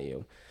standalone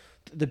value.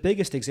 The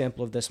biggest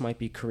example of this might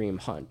be Kareem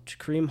Hunt.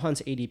 Kareem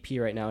Hunt's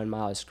ADP right now in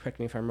Miles, correct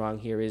me if I'm wrong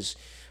here, is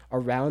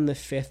around the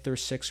 5th or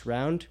 6th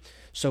round.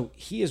 So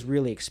he is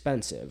really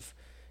expensive.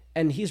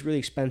 And he's really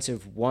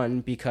expensive,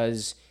 one,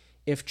 because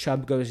if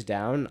Chubb goes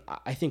down,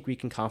 I think we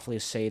can confidently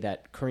say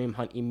that Kareem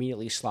Hunt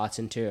immediately slots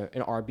into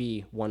an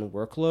RB1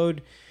 workload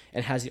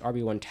and has the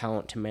RB1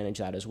 talent to manage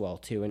that as well,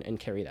 too, and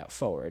carry that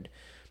forward.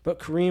 But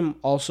Kareem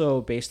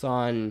also, based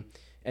on,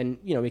 and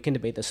we can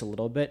debate this a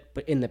little bit,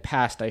 but in the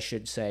past, I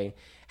should say,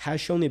 has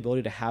shown the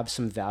ability to have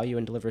some value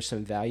and deliver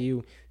some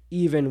value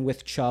even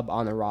with Chubb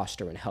on the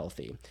roster and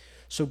healthy.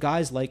 So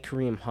guys like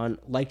Kareem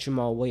Hunt, like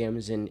Jamal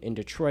Williams in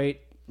Detroit,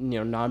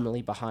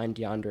 nominally behind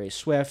DeAndre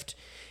Swift,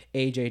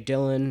 A.J.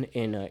 Dillon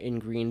in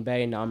Green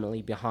Bay,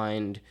 nominally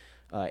behind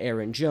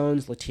Aaron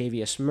Jones,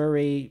 Latavius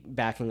Murray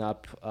backing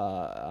up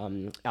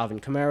Alvin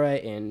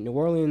Kamara in New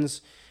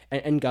Orleans,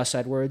 and Gus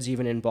Edwards,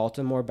 even in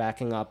Baltimore,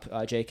 backing up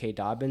J.K.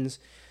 Dobbins.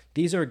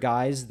 These are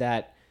guys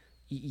that,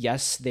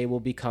 yes, they will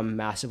become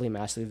massively,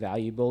 massively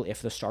valuable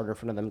if the starter in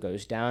front of them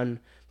goes down,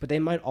 but they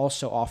might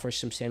also offer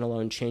some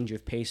standalone change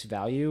of pace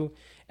value.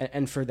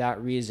 And for that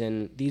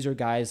reason, these are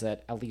guys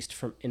that, at least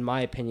from in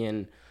my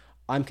opinion,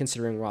 I'm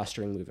considering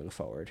rostering moving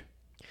forward.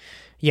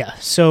 Yeah,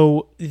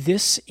 so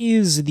this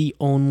is the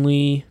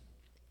only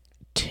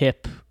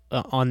tip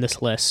on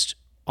this list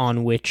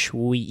on which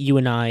you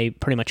and I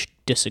pretty much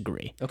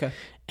disagree. Okay.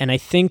 And I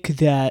think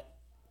that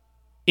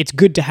it's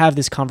good to have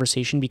this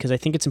conversation because I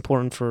think it's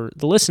important for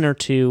the listener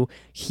to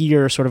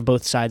hear sort of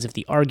both sides of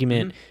the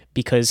argument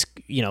because,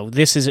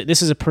 this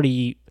is a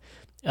pretty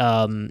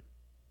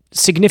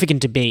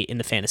significant debate in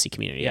the fantasy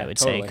community, I would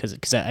say, because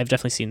I've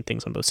definitely seen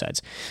things on both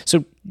sides.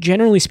 So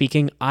generally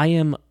speaking, I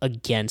am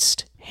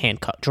against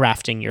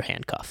drafting your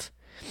handcuff.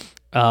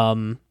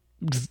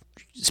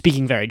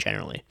 Speaking very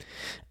generally.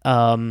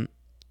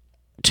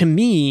 To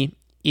me,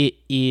 it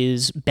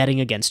is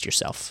betting against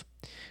yourself.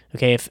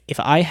 Okay, if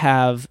I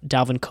have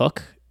Dalvin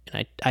Cook,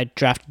 and I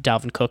drafted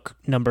Dalvin Cook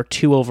number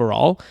 2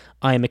 overall,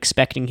 I am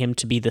expecting him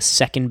to be the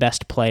second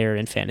best player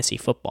in fantasy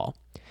football.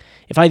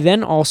 If I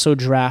then also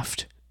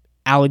draft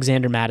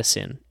Alexander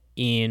Mattison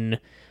in,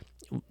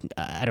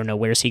 I don't know,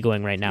 where is he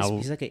going right now?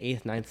 He's like an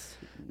 8th, 9th,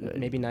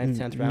 maybe 9th,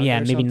 10th round. Yeah,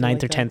 maybe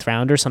 9th or 10th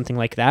round or something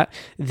like that.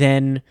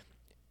 Then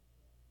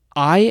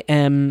I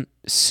am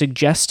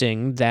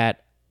suggesting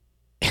that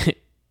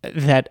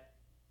that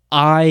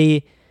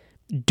I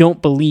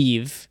don't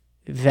believe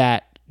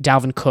that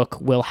Dalvin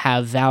Cook will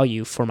have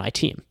value for my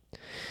team.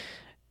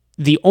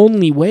 The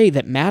only way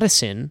that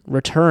Madison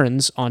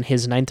returns on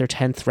his 9th or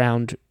 10th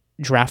round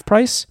draft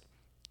price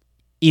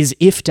is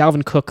if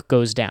Dalvin Cook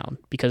goes down,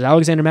 because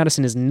Alexander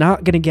Mattison is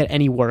not going to get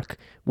any work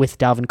with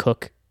Dalvin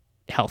Cook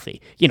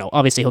healthy.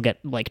 Obviously he'll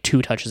get like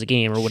 2 touches a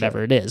game or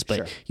whatever it is,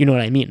 but you know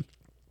what I mean.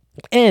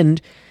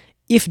 And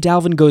if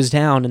Dalvin goes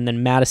down and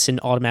then Madison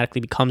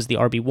automatically becomes the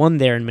RB1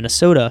 there in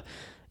Minnesota,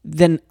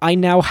 then I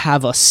now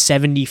have a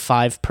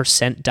 75%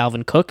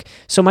 Dalvin Cook.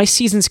 So my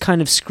season's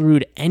kind of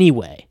screwed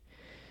anyway.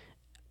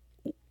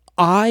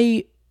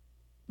 I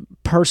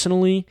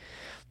personally,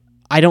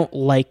 I don't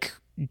like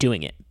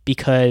doing it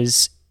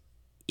because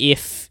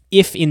if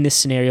in this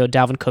scenario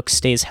Dalvin Cook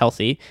stays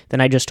healthy,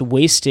 then I just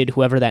wasted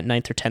whoever that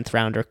 9th or 10th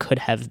rounder could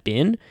have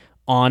been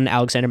on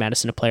Alexander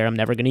Mattison, a player I'm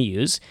never going to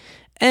use,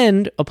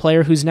 and a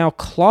player who's now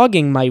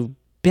clogging my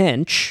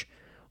bench.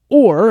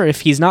 Or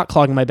if he's not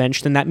clogging my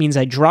bench, then that means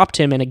I dropped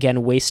him and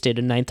again wasted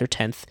a 9th or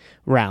 10th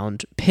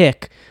round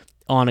pick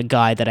on a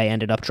guy that I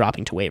ended up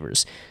dropping to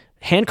waivers.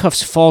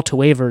 Handcuffs fall to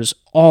waivers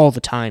all the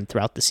time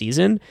throughout the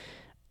season.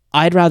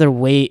 I'd rather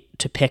wait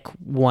to pick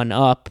one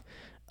up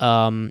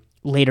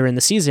later in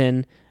the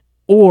season,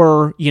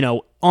 or,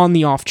 on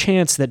the off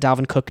chance that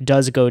Dalvin Cook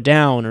does go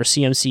down or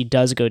CMC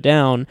does go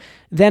down,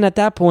 then at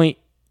that point,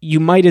 you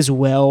might as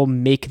well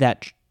make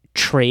that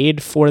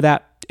trade for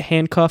that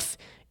handcuff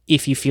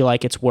if you feel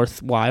like it's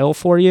worthwhile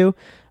for you.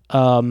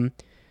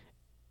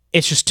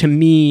 It's just, to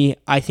me,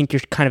 I think you're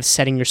kind of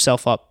setting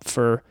yourself up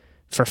for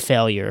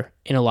failure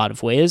in a lot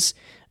of ways.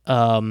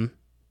 And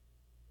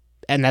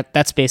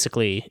that's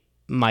basically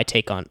my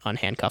take on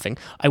handcuffing.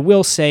 I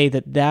will say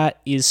that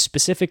is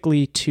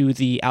specifically to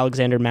the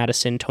Alexander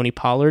Mattison, Tony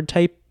Pollard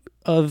type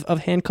of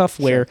handcuff,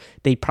 where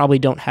they probably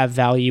don't have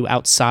value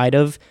outside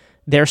of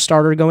their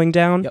starter going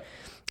down. Yep.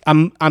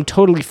 I'm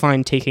totally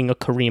fine taking a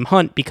Kareem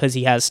Hunt because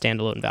he has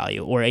standalone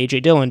value, or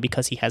AJ Dillon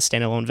because he has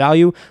standalone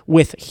value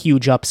with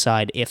huge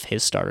upside if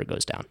his starter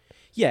goes down.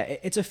 Yeah,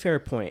 it's a fair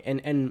point.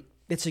 And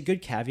it's a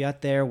good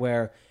caveat there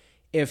where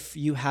if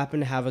you happen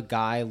to have a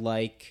guy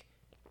like,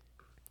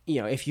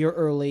 if you're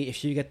early,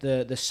 if you get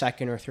the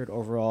 2nd or 3rd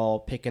overall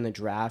pick in the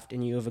draft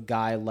and you have a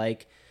guy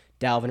like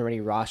Dalvin already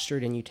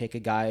rostered and you take a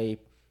guy,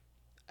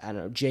 I don't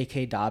know,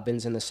 J.K.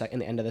 Dobbins in the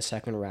end of the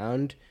 2nd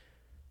round,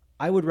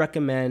 I would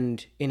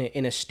recommend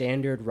in a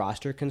standard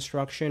roster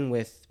construction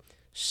with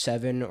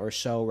 7 or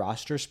so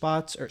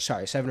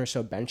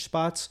bench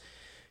spots,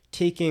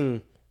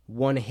 taking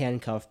one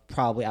handcuff,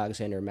 probably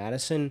Alexander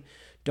Mattison.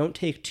 Don't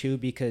take 2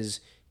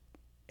 because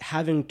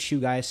having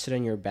 2 guys sit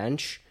on your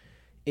bench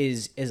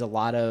is a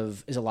lot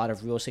of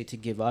real estate to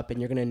give up,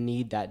 and you're going to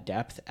need that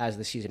depth as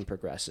the season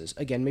progresses.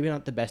 Again, maybe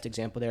not the best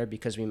example there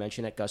because we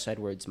mentioned that Gus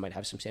Edwards might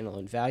have some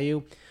standalone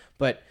value,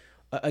 but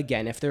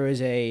again, if there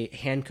is a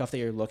handcuff that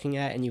you're looking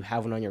at and you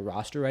have one on your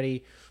roster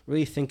already,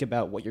 really think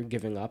about what you're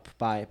giving up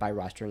by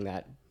rostering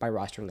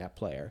that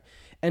player.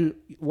 And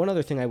one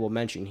other thing I will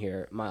mention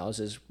here, Miles,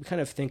 is we kind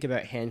of think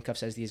about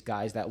handcuffs as these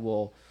guys that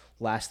will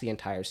last the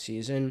entire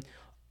season.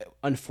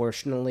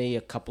 Unfortunately,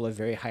 a couple of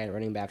very high-end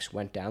running backs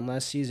went down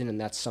last season, and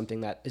that's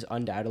something that is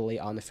undoubtedly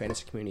on the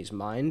fantasy community's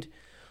mind.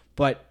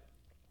 But,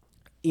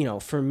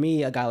 for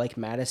me, a guy like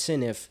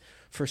Madison, if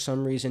for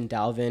some reason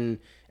Dalvin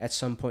at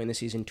some point in the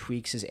season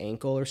tweaks his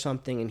ankle or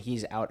something and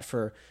he's out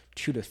for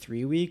 2 to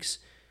 3 weeks,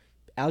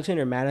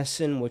 Alexander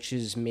Mattison, which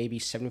is maybe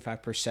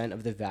 75%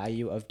 of the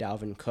value of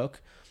Dalvin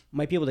Cook,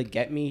 might be able to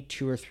get me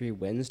 2 or 3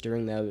 wins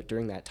during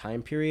that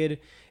time period,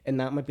 and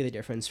that might be the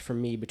difference for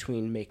me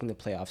between making the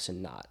playoffs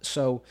and not.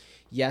 So,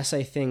 yes,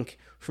 I think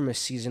from a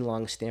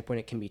season-long standpoint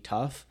it can be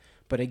tough,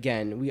 but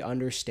again, we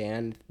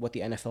understand what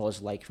the NFL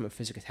is like from a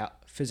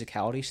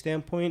physicality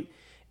standpoint,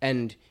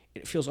 and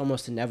it feels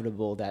almost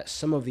inevitable that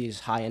some of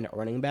these high-end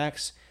running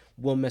backs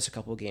will miss a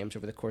couple of games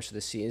over the course of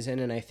the season,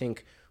 and I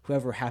think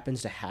whoever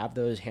happens to have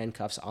those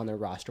handcuffs on their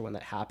roster when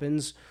that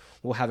happens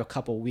will have a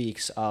couple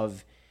weeks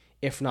of,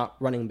 if not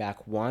running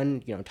back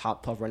 1,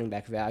 top 12 running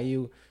back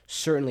value,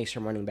 certainly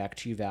some running back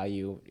 2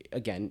 value,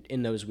 again,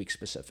 in those weeks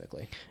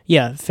specifically.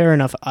 Yeah, fair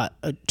enough.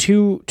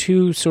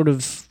 Two sort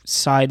of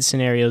side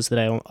scenarios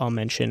that I'll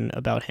mention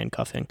about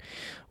handcuffing.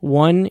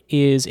 One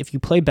is if you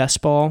play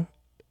best ball,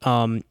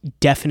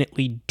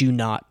 definitely do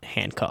not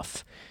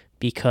handcuff,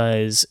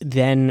 because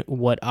then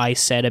what I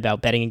said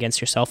about betting against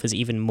yourself is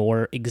even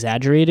more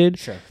exaggerated.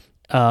 Sure.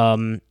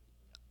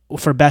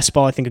 For best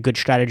ball, I think a good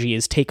strategy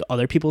is take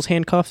other people's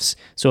handcuffs.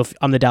 So if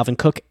I'm the Dalvin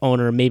Cook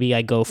owner, maybe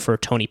I go for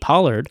Tony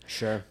Pollard.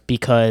 Sure.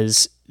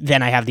 Because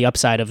then I have the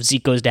upside of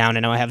Zeke goes down,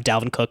 and now I have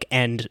Dalvin Cook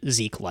and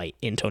Zeke light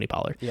in Tony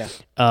Pollard. Yeah.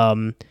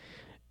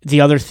 The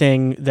other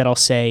thing that I'll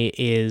say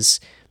is,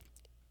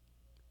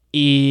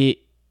 when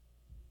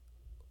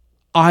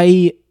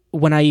I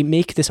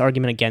make this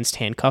argument against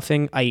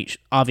handcuffing, I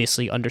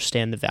obviously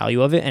understand the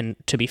value of it, and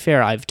to be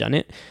fair, I've done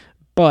it.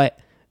 But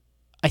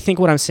I think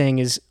what I'm saying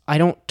is I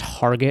don't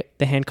target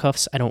the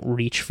handcuffs. I don't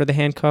reach for the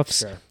handcuffs.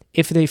 Sure.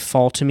 If they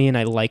fall to me and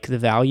I like the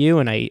value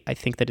and I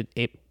think that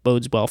it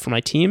bodes well for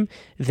my team,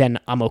 then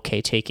I'm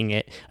okay taking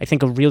it. I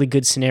think a really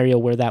good scenario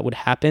where that would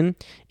happen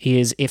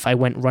is if I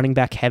went running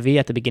back heavy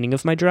at the beginning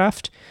of my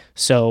draft.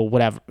 So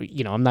whatever,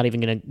 I'm not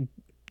even going to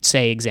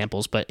say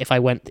examples, but if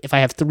I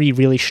have 3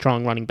 really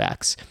strong running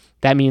backs,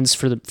 that means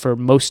for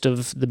most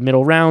of the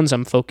middle rounds,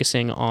 I'm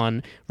focusing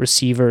on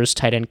receivers,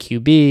 tight end,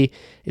 QB.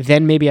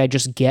 Then maybe I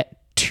just get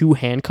 2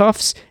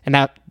 handcuffs,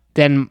 and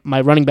then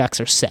my running backs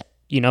are set.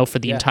 For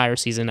the entire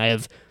season, I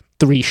have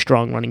 3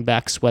 strong running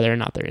backs, whether or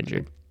not they're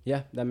injured.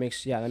 Yeah, that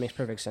makes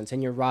perfect sense.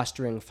 And you're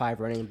rostering 5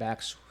 running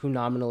backs who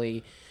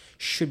nominally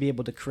should be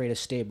able to create a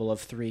stable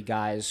of 3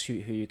 guys who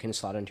you can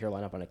slot into your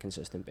lineup on a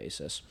consistent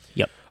basis.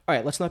 Yep. All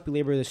right, let's not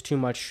belabor this too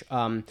much.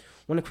 Want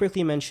to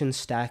quickly mention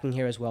stacking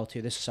here as well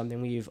too. This is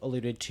something we've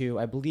alluded to,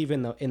 I believe,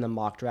 in the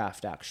mock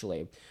draft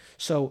actually.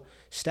 So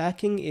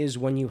stacking is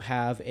when you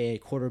have a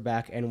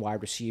quarterback and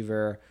wide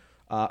receiver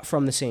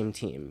from the same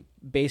team.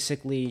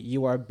 Basically,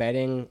 you are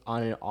betting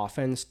on an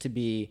offense to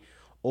be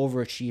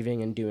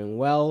overachieving and doing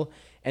well,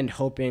 and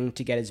hoping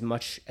to get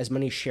as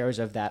many shares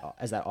of that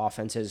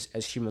offense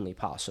as humanly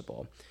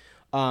possible.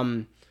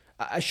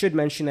 I should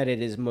mention that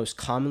it is most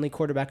commonly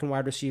quarterback and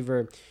wide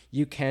receiver.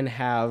 You can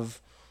have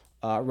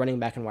running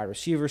back and wide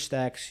receiver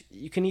stacks.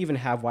 You can even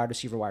have wide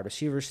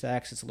receiver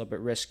stacks. It's a little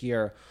bit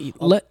riskier.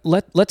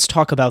 Let's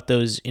talk about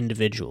those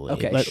individually.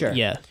 Okay, sure.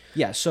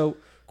 Yeah. So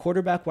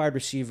quarterback, wide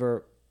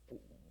receiver,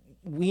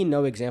 we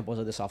know examples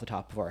of this off the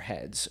top of our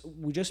heads.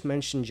 We just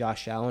mentioned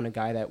Josh Allen, a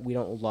guy that we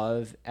don't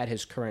love at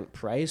his current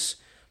price,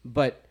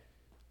 but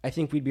I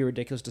think we'd be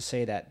ridiculous to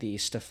say that the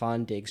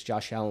Stephon Diggs,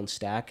 Josh Allen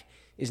stack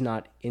is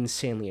not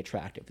insanely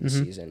attractive this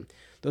season.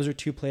 Those are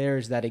 2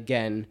 players that,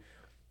 again,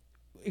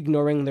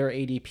 ignoring their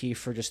ADP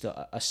for just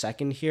a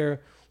second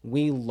here,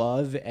 we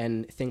love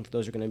and think that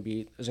those are going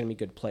to be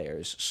good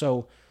players.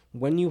 So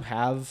when you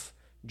have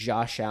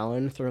Josh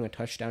Allen throwing a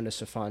touchdown to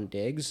Stephon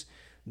Diggs,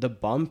 the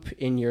bump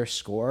in your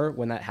score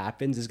when that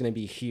happens is going to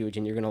be huge,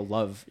 and you're going to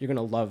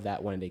love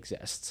that when it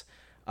exists.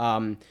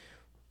 Generally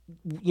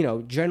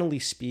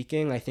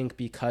speaking, I think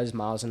because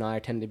Miles and I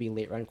tend to be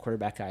late round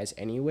quarterback guys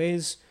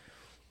anyways,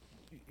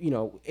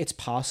 it's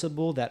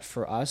possible that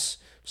for us,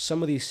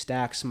 some of these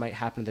stacks might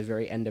happen at the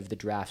very end of the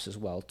drafts as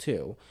well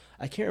too.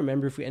 I can't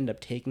remember if we ended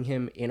up taking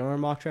him in our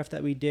mock draft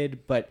that we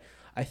did, but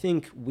I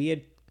think we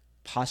had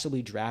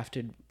possibly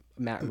drafted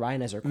Matt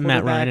Ryan as our quarterback.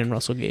 Matt Ryan and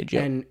Russell Gage,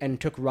 yeah.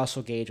 And took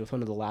Russell Gage with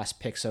one of the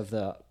last picks of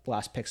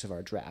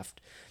our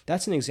draft.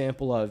 That's an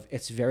example of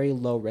it's very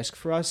low risk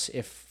for us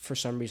if for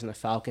some reason the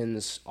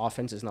Falcons'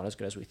 offense is not as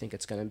good as we think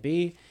it's going to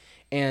be.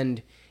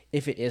 And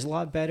if it is a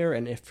lot better,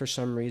 and if for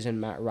some reason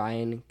Matt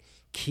Ryan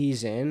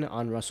keys in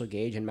on Russell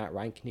Gage and Matt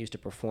Ryan continues to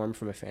perform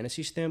from a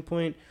fantasy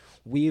standpoint,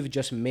 we've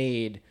just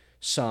made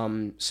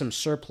some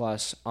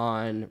surplus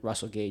on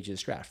Russell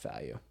Gage's draft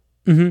value.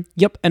 Mm-hmm.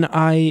 Yep, and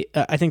I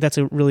think that's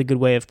a really good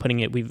way of putting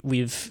it.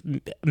 We've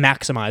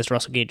maximized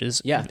Russell Gage's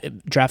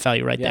draft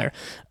value right there.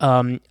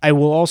 I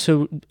will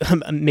also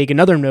make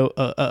another note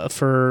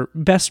for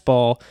best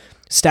ball.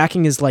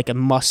 Stacking is like a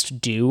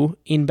must-do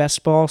in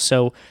best ball.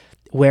 So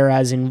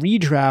whereas in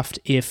redraft,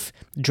 if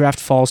draft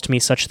falls to me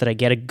such that I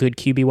get a good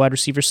QB wide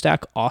receiver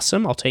stack,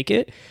 awesome, I'll take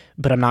it,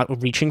 but I'm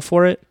not reaching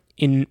for it.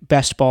 In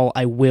best ball,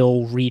 I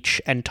will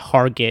reach and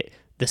target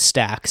the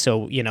stack.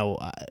 So,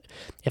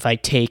 if I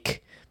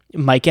take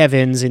Mike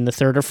Evans in the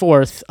 3rd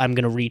or 4th, I'm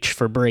going to reach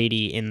for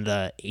Brady in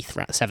the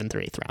 7th or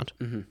 8th round.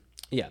 Mm-hmm.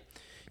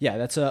 Yeah,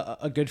 that's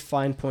a good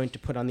fine point to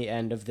put on the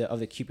end of the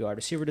QB wide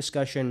receiver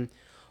discussion.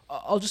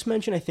 I'll just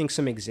mention, I think,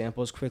 some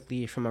examples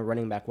quickly from a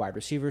running back wide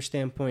receiver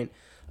standpoint.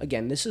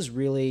 Again, this is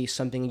really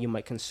something you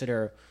might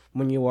consider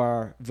when you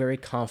are very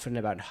confident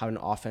about how an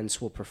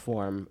offense will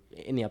perform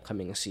in the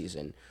upcoming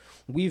season.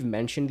 We've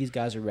mentioned these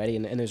guys already,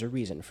 and there's a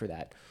reason for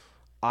that.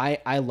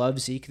 I love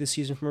Zeke this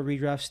season from a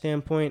redraft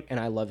standpoint, and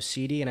I love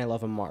CeeDee, and I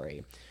love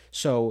Amari.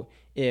 So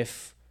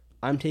if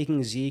I'm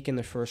taking Zeke in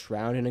the first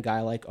round and a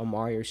guy like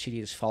Amari or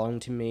CeeDee is falling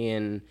to me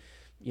in,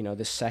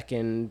 the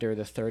second or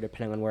the third,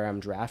 depending on where I'm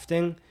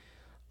drafting,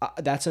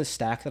 that's a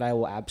stack that I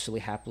will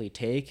absolutely happily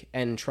take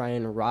and try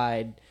and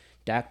ride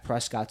Dak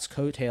Prescott's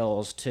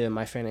coattails to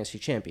my fantasy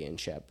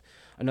championship.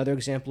 Another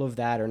example of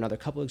that, or another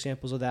couple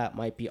examples of that,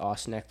 might be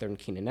Austin Eckler and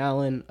Keenan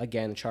Allen.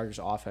 Again, the Chargers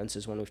offense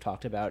is one we've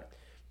talked about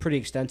pretty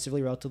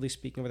extensively, relatively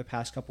speaking, over the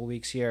past couple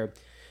weeks here.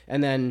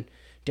 And then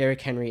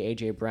Derrick Henry,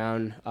 A.J.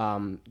 Brown,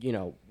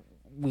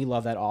 we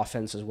love that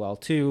offense as well,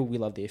 too. We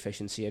love the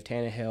efficiency of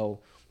Tannehill.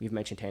 We've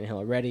mentioned Tannehill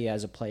already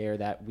as a player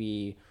that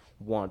we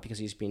want because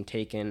he's being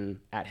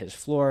taken at his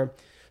floor.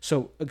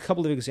 So a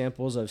couple of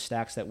examples of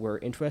stacks that we're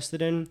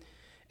interested in.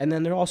 And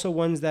then there are also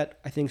ones that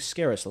I think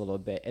scare us a little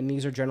bit. And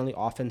these are generally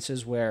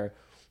offenses where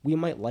we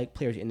might like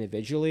players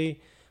individually,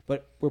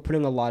 but we're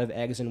putting a lot of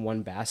eggs in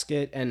one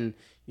basket. And,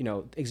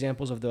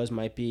 examples of those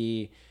might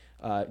be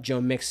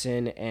Joe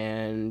Mixon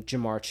and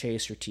Jamar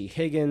Chase or T.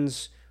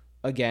 Higgins.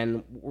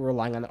 Again, we're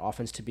relying on the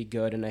offense to be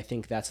good, and I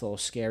think that's a little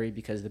scary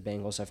because the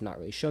Bengals have not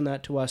really shown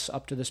that to us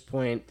up to this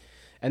point.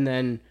 And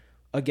then,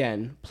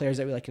 again, players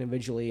that we like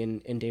individually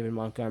in David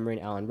Montgomery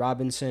and Allen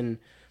Robinson,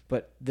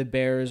 but the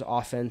Bears'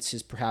 offense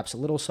is perhaps a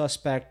little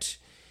suspect.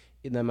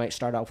 They might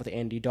start off with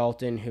Andy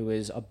Dalton, who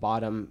is a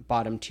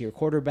bottom-tier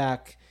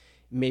quarterback.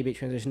 Maybe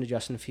transition to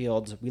Justin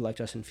Fields. We like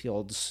Justin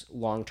Fields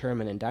long-term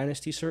and in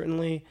Dynasty,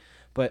 certainly,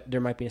 but there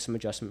might be some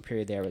adjustment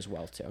period there as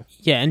well, too.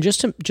 Yeah, and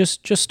just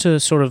to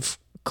sort of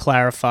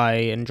clarify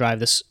and drive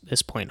this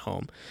point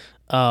home,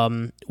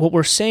 what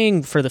we're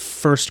saying for the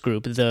first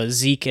group, the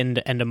Zeke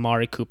and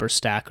Amari Cooper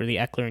stack, or the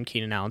Eckler and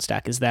Keenan Allen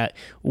stack, is that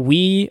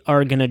we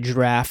are going to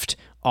draft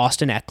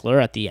Austin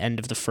Eckler at the end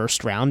of the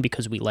first round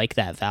because we like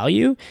that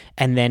value.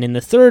 And then in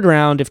the third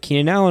round, if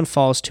Keenan Allen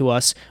falls to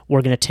us,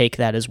 we're going to take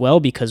that as well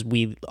because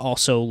we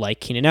also like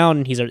Keenan Allen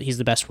and he's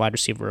the best wide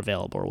receiver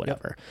available or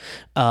whatever.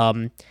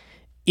 Yep.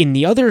 In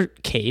the other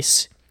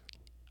case,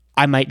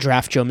 I might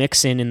draft Joe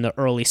Mixon in the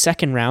early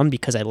second round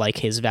because I like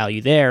his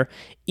value there.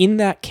 In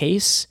that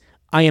case,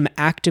 I am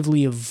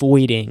actively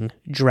avoiding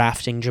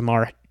drafting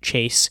Jamar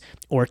Chase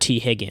or T.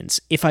 Higgins.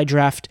 If I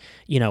draft,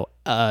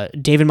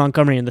 David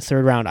Montgomery in the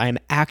third round, I am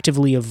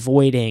actively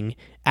avoiding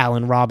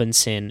Allen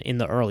Robinson in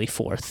the early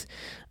fourth.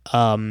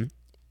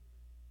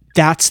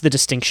 That's the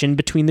distinction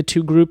between the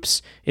two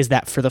groups, is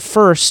that for the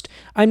first,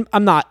 I'm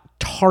not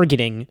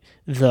targeting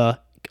the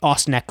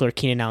Austin Eckler,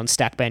 Keenan Allen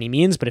stack by any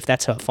means, but if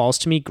that's how it falls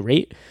to me,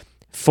 great.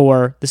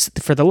 For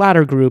the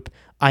latter group,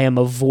 I am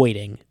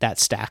avoiding that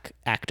stack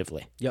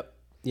actively. Yep.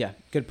 Yeah,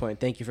 good point.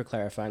 Thank you for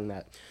clarifying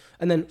that.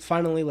 And then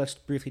finally, let's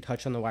briefly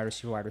touch on the wide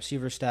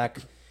receiver stack.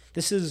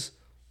 This is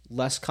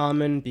less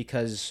common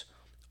because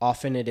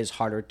often it is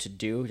harder to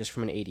do just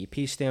from an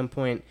ADP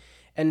standpoint.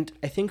 And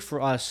I think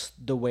for us,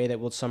 the way that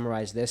we'll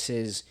summarize this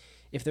is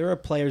if there are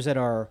players that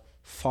are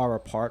far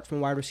apart from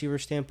a wide receiver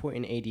standpoint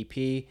in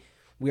ADP,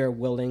 we are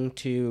willing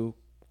to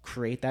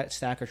create that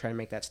stack or try to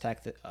make that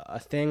stack a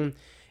thing,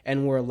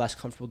 and we're less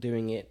comfortable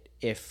doing it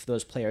if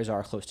those players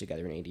are close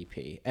together in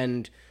ADP.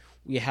 And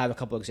we have a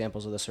couple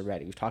examples of this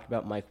already. We've talked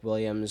about Mike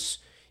Williams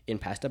in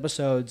past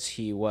episodes.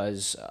 He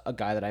was a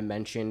guy that I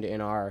mentioned in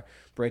our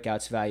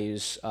Breakouts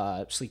Values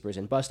Sleepers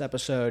and Bust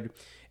episode,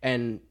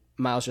 and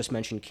Miles just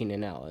mentioned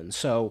Keenan Allen.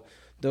 So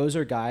those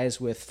are guys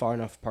with far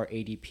enough apart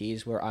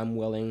ADPs where I'm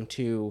willing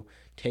to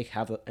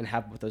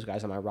have with those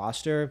guys on my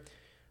roster.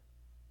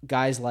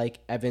 Guys like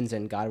Evans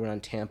and Godwin on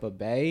Tampa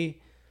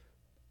Bay,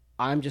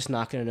 I'm just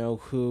not going to know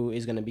who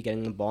is going to be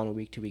getting the ball on a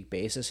week-to-week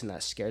basis, and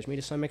that scares me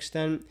to some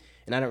extent,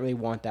 and I don't really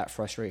want that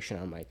frustration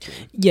on my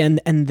team. Yeah,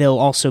 and they'll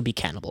also be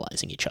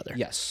cannibalizing each other.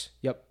 Yes.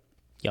 Yep.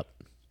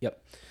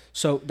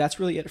 So that's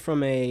really it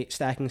from a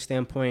stacking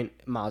standpoint.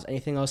 Miles,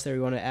 anything else there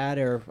you want to add,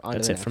 or on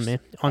that's to the it next? from me.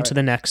 On to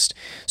the next.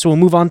 So we'll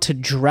move on to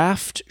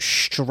draft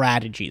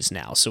strategies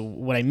now. So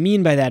what I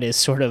mean by that is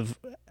sort of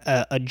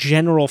a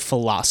general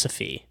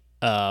philosophy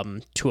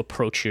to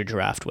approach your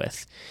draft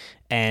with.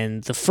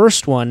 And the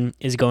first one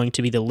is going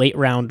to be the late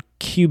round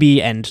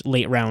QB and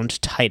late round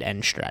tight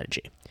end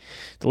strategy.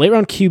 The late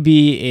round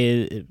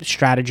QB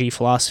strategy,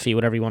 philosophy,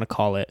 whatever you want to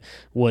call it,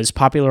 was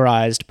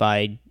popularized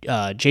by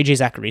J.J.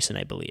 Zacharyson,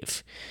 I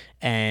believe.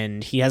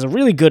 And he has a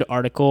really good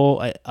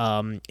article.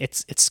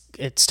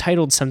 It's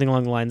titled something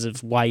along the lines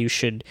of why you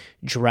should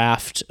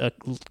draft a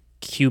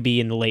QB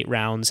in the late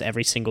rounds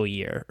every single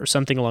year, or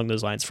something along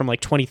those lines, from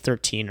like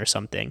 2013 or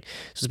something.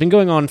 So it's been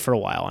going on for a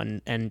while,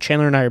 and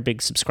Chandler and I are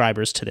big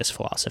subscribers to this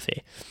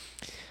philosophy.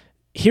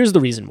 Here's the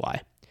reason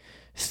why.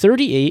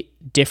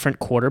 38 different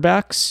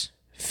quarterbacks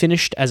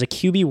finished as a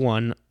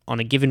QB1 on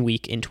a given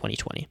week in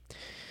 2020.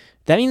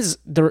 That means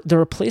the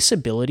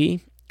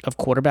replaceability of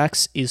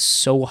quarterbacks is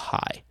so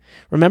high.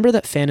 Remember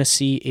that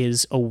fantasy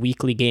is a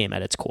weekly game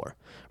at its core,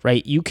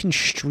 right? You can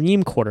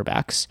stream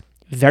quarterbacks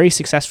very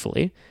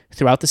successfully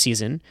throughout the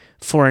season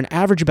for an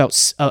average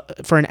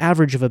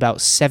of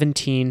about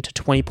 17 to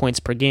 20 points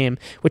per game,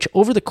 which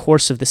over the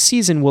course of the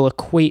season will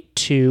equate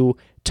to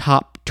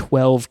top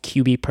 12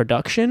 QB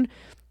production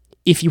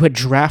if you had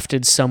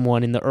drafted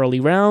someone in the early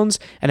rounds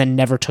and then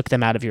never took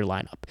them out of your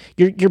lineup.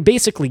 You're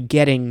basically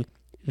getting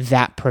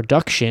that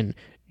production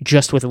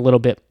just with a little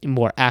bit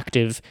more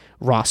active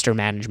roster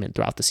management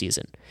throughout the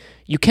season.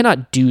 You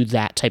cannot do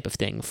that type of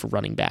thing for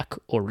running back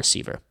or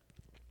receiver.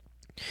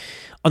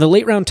 On the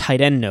late round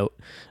tight end note,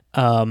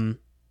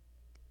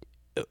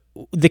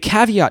 the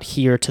caveat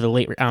here to the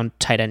late round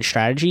tight end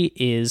strategy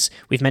is,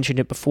 we've mentioned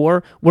it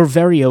before, we're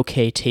very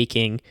okay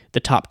taking the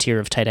top tier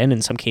of tight end.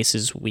 In some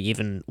cases, we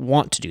even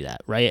want to do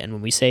that, right? And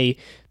when we say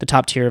the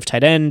top tier of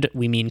tight end,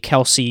 we mean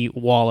Kelsey,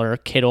 Waller,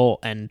 Kittle,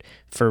 and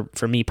for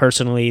me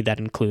personally, that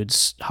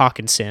includes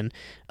Hawkinson,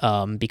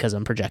 because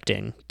I'm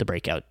projecting the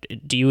breakout.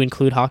 Do you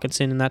include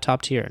Hawkinson in that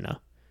top tier or no?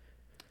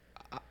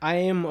 I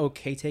am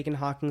okay taking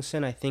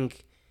Hawkinson. I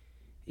think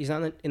he's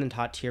not in the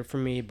top tier for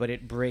me, but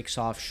it breaks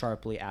off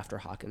sharply after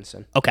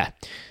Hawkinson. Okay.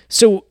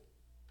 So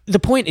the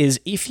point is,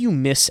 if you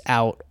miss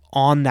out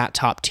on that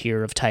top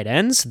tier of tight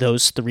ends,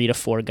 those 3 to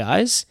 4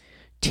 guys,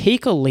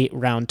 take a late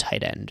round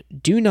tight end.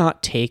 Do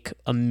not take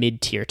a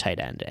mid-tier tight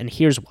end. And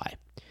here's why.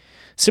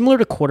 Similar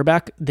to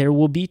quarterback, there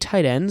will be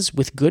tight ends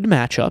with good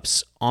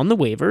matchups on the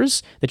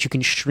waivers that you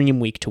can stream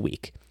week to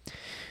week.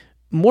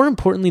 More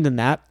importantly than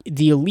that,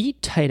 the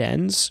elite tight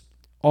ends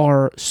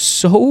are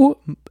so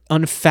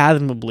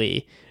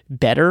unfathomably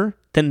better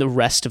than the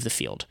rest of the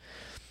field.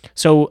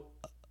 So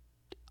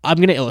I'm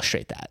going to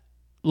illustrate that.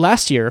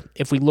 Last year,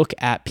 if we look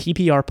at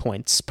PPR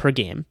points per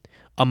game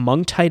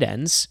among tight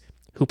ends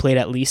who played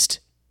at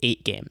least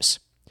 8 games,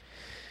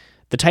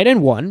 the tight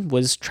end 1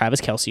 was Travis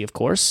Kelce, of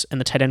course,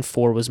 and the tight end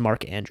 4 was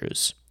Mark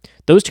Andrews.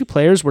 Those two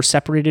players were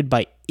separated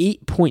by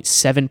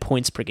 8.7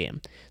 points per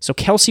game. So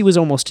Kelce was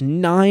almost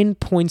 9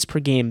 points per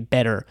game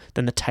better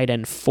than the tight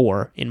end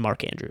 4 in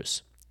Mark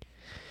Andrews.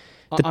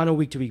 On a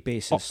week-to-week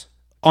basis.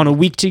 On a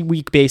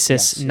week-to-week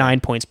basis, yes, 9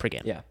 points per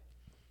game. Yeah.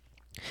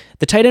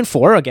 The tight end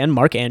 4, again,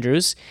 Mark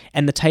Andrews,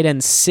 and the tight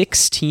end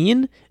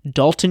 16,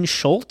 Dalton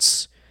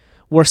Schultz,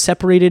 were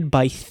separated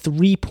by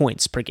 3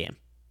 points per game.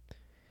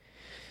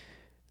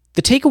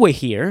 The takeaway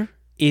here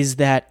is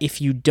that if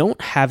you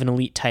don't have an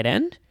elite tight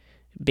end,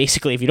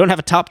 basically if you don't have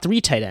a top 3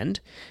 tight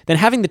end, then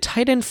having the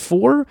tight end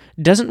 4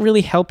 doesn't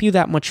really help you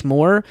that much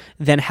more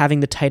than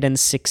having the tight end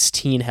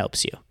 16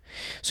 helps you.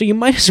 So you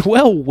might as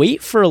well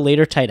wait for a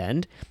later tight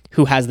end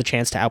who has the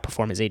chance to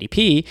outperform his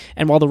ADP,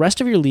 and while the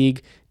rest of your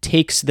league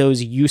takes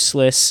those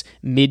useless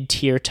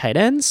mid-tier tight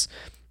ends,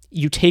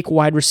 you take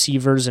wide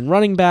receivers and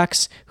running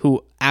backs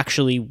who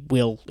actually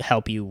will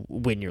help you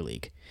win your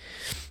league.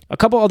 A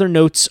couple other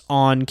notes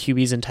on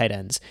QBs and tight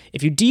ends.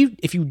 If you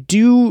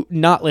do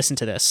not listen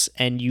to this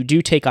and you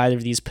do take either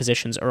of these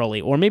positions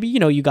early, or maybe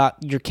you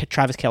got your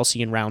Travis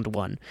Kelce in round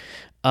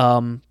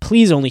 1,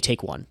 please only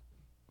take one.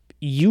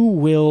 You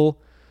will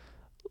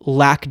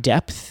lack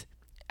depth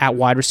at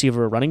wide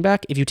receiver or running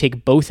back if you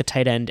take both a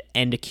tight end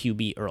and a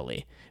QB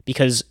early,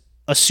 because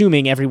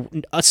assuming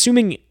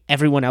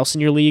everyone else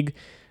in your league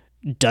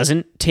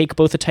doesn't take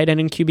both a tight end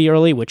and QB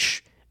early,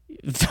 which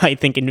I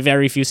think in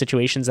very few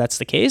situations that's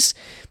the case,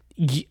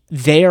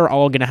 they are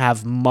all going to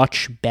have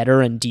much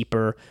better and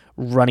deeper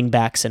running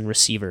backs and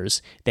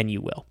receivers than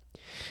you will.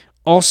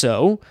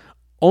 Also,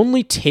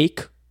 only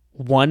take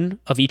one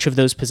of each of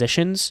those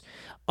positions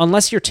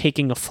unless you're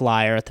taking a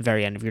flyer at the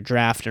very end of your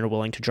draft and are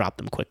willing to drop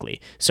them quickly.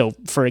 So,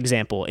 for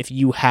example, if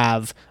you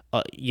have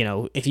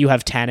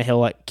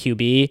Tannehill at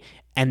QB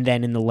and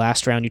then in the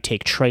last round you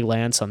take Trey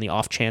Lance on the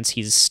off chance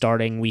he's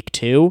starting week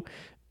 2,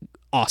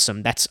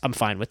 awesome. I'm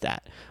fine with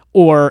that.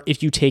 Or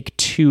if you take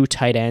 2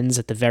 tight ends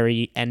at the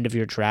very end of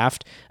your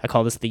draft, I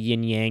call this the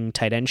yin-yang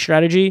tight end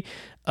strategy.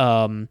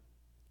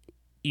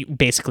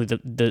 Basically,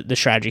 the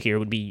strategy here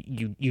would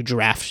be you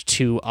draft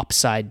 2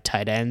 upside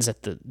tight ends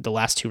at the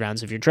last 2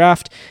 rounds of your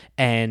draft,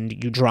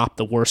 and you drop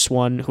the worst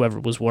one, whoever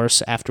was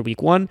worse, after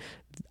week 1.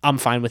 I'm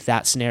fine with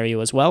that scenario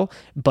as well.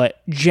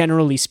 But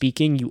generally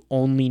speaking, you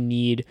only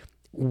need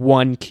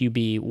 1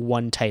 QB,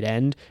 1 tight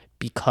end,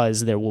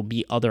 because there will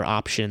be other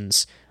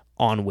options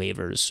on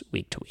waivers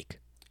week to week.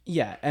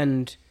 Yeah,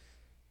 and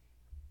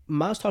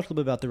Miles talked a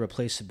little bit about the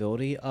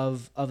replaceability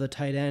of the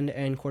tight end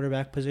and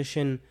quarterback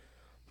position,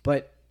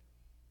 but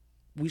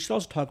we should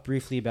also talk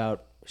briefly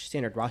about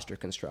standard roster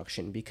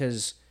construction,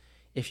 because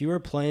if you were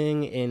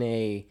playing in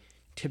a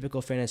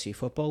typical fantasy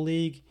football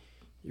league,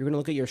 you're going to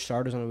look at your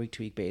starters on a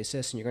week-to-week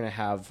basis, and you're going to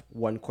have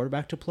 1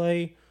 quarterback to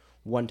play,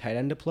 1 tight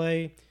end to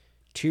play,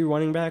 2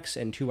 running backs,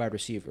 and 2 wide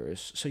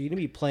receivers. So you're going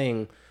to be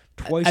playing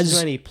twice as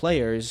many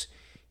players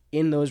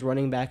in those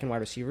running back and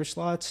wide receiver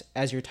slots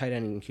as your tight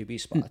end and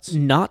QB spots.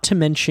 Not to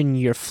mention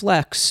your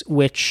flex,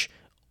 which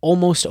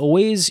almost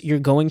always you're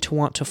going to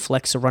want to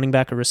flex a running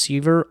back or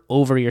receiver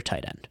over your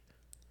tight end.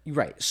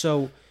 Right.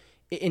 So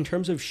in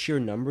terms of sheer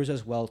numbers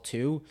as well,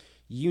 too,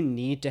 you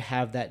need to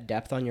have that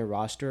depth on your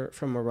roster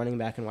from a running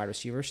back and wide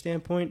receiver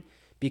standpoint,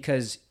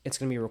 because it's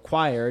going to be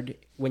required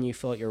when you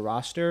fill out your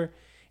roster.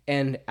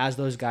 And as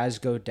those guys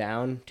go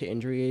down to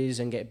injuries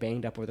and get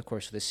banged up over the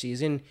course of the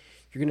season,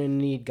 you're going to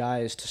need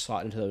guys to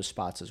slot into those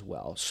spots as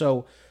well.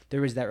 So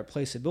there is that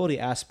replaceability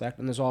aspect.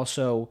 And there's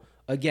also,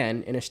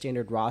 again, in a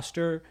standard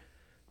roster,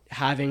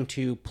 having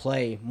to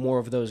play more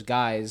of those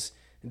guys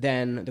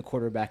than the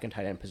quarterback and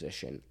tight end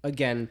position.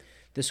 Again,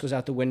 this goes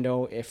out the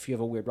window if you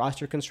have a weird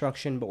roster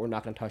construction, but we're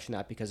not going to touch on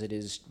that because it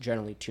is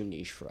generally too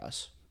niche for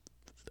us.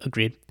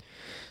 Agreed.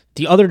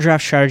 The other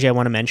draft strategy I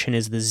want to mention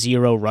is the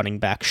zero running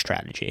back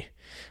strategy.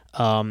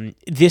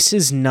 This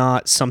is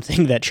not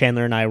something that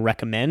Chandler and I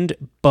recommend,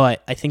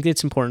 but I think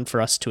it's important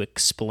for us to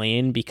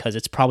explain because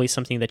it's probably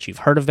something that you've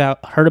heard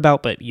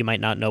about, but you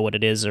might not know what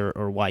it is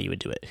or why you would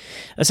do it.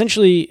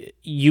 Essentially,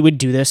 you would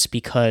do this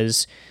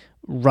because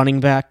running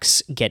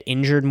backs get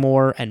injured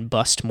more and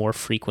bust more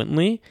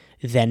frequently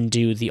than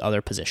do the other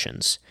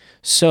positions.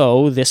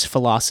 So this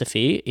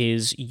philosophy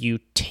is you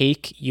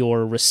take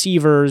your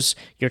receivers,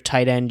 your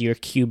tight end, your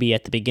QB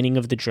at the beginning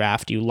of the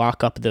draft, you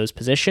lock up those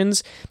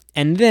positions,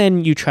 and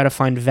then you try to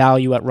find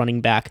value at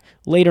running back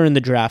later in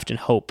the draft and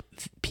hope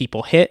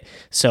people hit.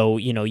 So,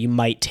 you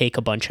might take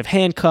a bunch of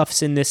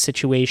handcuffs in this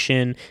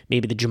situation,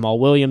 maybe the Jamal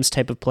Williams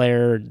type of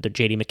player, the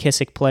J.D.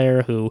 McKissic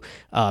player who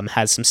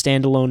has some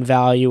standalone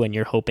value and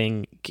you're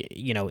hoping,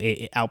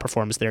 it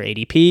outperforms their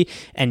ADP,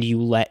 and you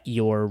let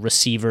your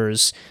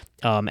receivers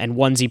and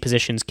onesie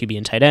positions, QB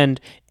and tight end,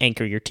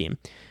 anchor your team.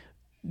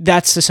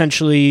 That's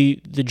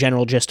essentially the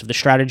general gist of the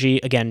strategy.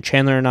 Again,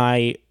 Chandler and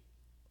I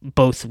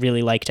both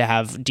really like to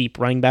have deep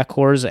running back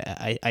cores.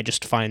 I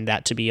just find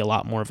that to be a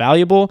lot more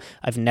valuable.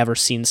 I've never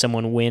seen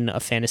someone win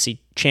a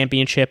fantasy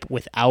championship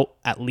without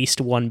at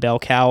least one bell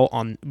cow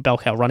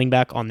running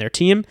back on their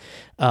team.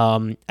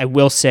 I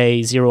will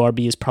say zero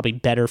RB is probably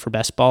better for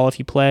best ball if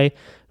you play,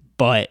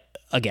 but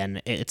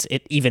again,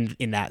 even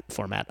in that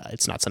format,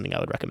 it's not something I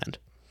would recommend.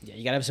 Yeah,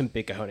 you got to have some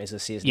big cojones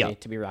this season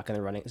to be rocking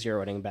the zero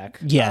running back.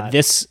 Yeah,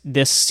 this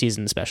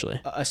season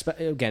especially.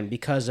 Again,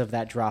 because of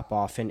that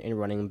drop-off in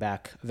running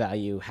back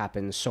value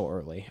happens so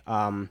early.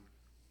 I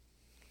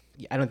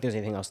don't think there's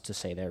anything else to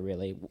say there,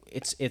 really.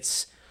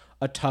 It's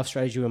a tough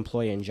strategy to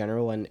employ in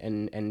general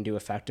and do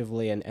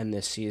effectively, and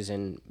this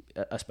season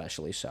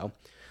especially so.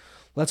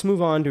 Let's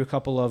move on to a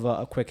couple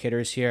of quick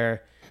hitters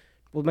here.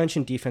 We'll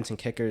mention defense and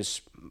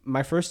kickers.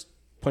 My first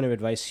point of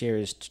advice here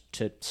is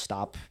to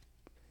stop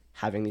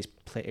having these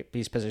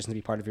positions to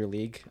be part of your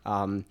league.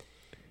 +1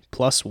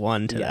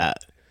 to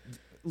that.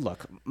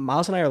 Look,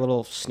 Miles and I are a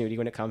little snooty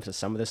when it comes to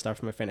some of this stuff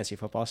from a fantasy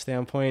football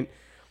standpoint.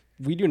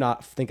 We do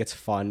not think it's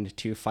fun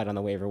to fight on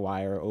the waiver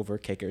wire over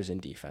kickers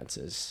and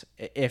defenses.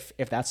 If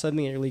that's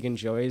something that your league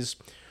enjoys,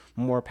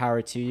 more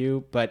power to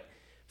you. But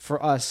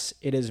for us,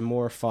 it is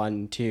more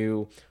fun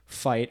to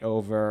fight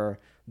over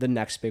the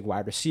next big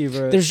wide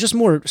receiver. There's just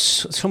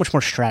so much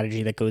more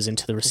strategy that goes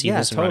into the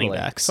receivers and running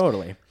backs.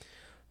 Totally.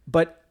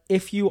 But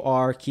if you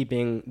are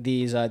keeping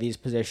these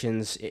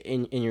positions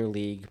in your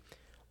league,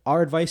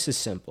 our advice is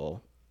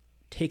simple: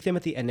 take them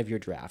at the end of your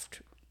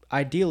draft,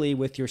 ideally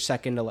with your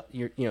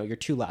your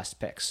two last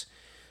picks.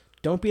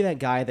 Don't be that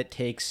guy that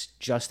takes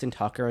Justin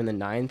Tucker in the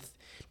 9th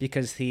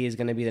because he is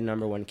going to be the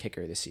number 1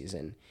 kicker this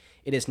season.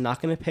 It is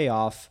not going to pay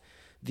off.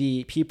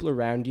 The people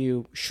around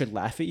you should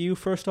laugh at you,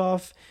 first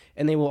off,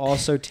 and they will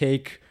also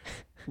take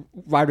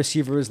wide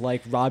receivers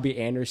like Robbie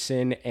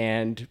Anderson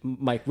and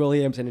Mike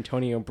Williams and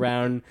Antonio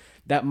Brown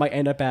that might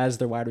end up as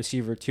their wide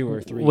receiver 2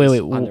 or 3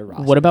 on their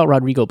roster. What about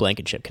Rodrigo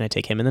Blankenship? Can I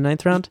take him in the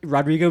 9th round?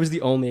 Rodrigo is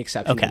the only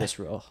exception to this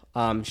rule.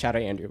 Shout out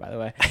Andrew, by the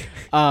way.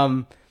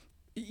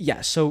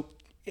 So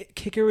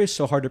kicker is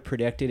so hard to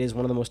predict. It is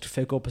one of the most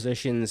fickle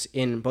positions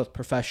in both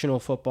professional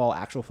football,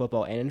 actual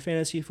football, and in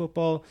fantasy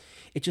football.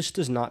 It just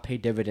does not pay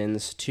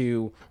dividends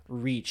to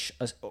reach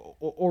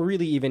or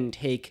really even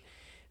take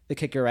the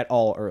kicker at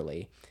all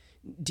early.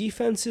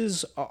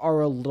 Defenses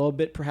are a little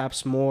bit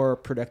perhaps more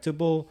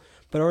predictable,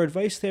 but our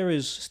advice there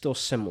is still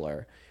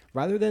similar.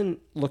 Rather than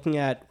looking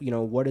at,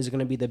 what is going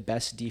to be the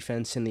best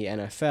defense in the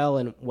NFL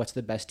and what's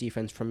the best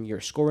defense from your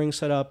scoring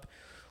setup,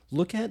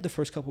 look at the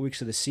first couple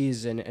weeks of the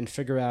season and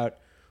figure out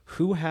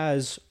who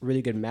has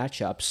really good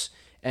matchups.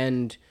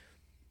 And,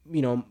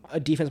 a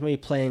defense might be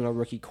playing a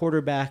rookie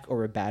quarterback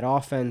or a bad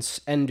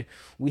offense. And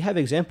we have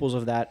examples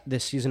of that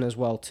this season as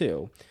well,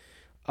 too.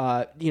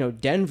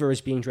 Denver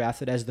is being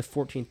drafted as the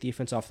 14th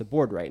defense off the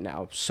board right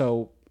now.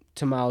 So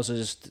to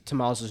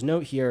Miles's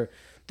note here,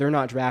 they're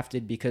not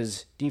drafted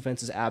because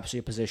defense is absolutely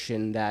a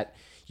position that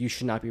you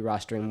should not be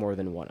rostering more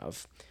than one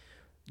of.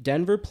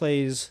 Denver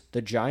plays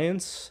the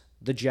Giants,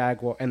 the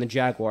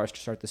Jaguars to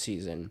start the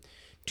season.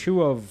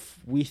 2 of,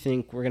 we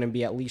think, we're going to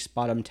be at least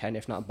bottom 10,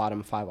 if not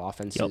bottom 5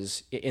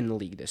 offenses in the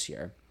league this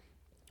year.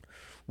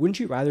 Wouldn't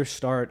you rather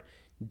start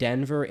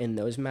Denver in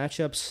those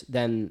matchups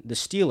than the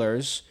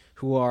Steelers,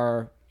 who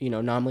are,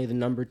 nominally the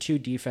number 2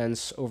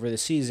 defense over the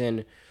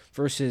season,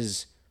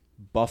 versus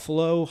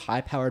Buffalo,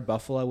 high-powered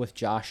Buffalo with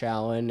Josh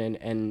Allen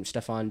and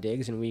Stephon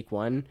Diggs in week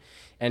 1,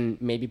 and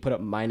maybe put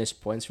up minus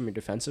points from your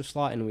defensive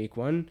slot in week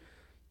 1?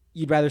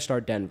 you'd rather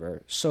start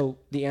Denver. So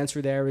the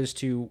answer there is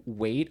to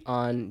wait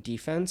on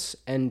defense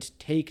and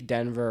take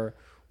Denver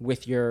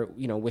with your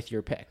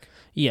pick.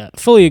 Yeah,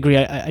 fully agree.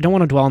 I don't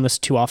want to dwell on this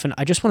too often.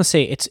 I just want to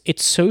say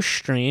it's so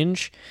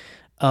strange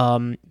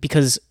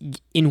because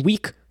in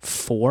week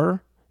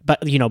 4,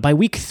 but by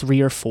week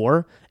 3 or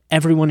 4,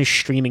 everyone is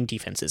streaming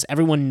defenses.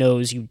 Everyone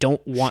knows you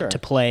don't want to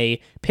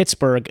play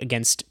Pittsburgh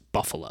against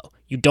Buffalo.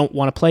 You don't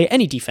want to play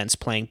any defense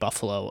playing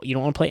Buffalo. You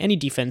don't want to play any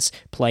defense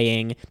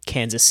playing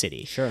Kansas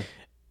City. Sure.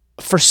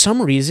 For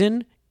some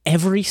reason,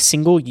 every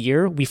single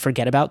year we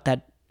forget about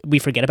that. We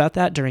forget about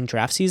that during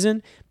draft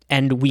season,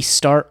 and we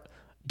start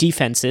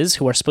defenses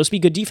who are supposed to be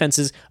good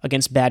defenses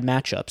against bad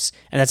matchups.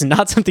 And that's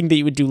not something that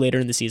you would do later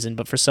in the season,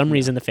 but for some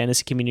reason the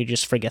fantasy community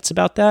just forgets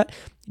about that.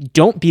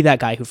 Don't be that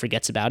guy who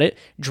forgets about it.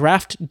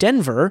 Draft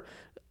Denver,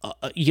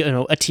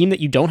 a team that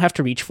you don't have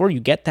to reach for. You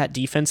get that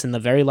defense in the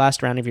very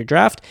last round of your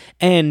draft,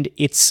 and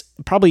it's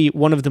probably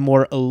one of the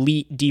more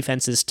elite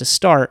defenses to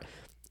start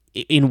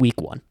in week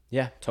 1.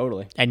 Yeah,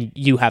 totally. And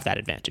you have that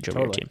advantage over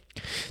your team.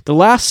 The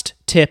last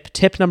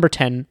tip number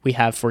 10 we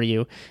have for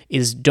you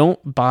is don't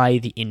buy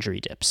the injury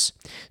dips.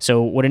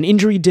 So what an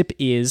injury dip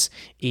is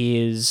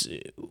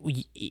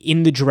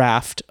in the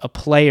draft, a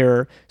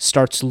player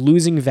starts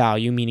losing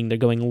value, meaning they're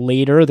going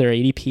later, their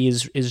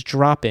ADP is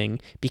dropping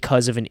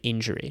because of an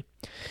injury.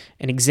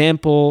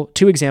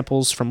 Two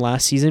examples from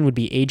last season would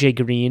be AJ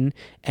Green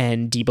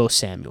and Deebo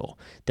Samuel.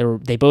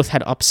 They both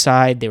had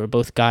upside. They were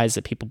both guys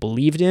that people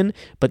believed in,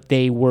 but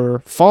they were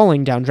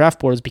falling down draft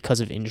boards because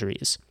of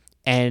injuries,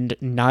 and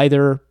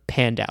neither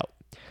panned out.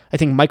 I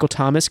think Michael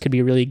Thomas could be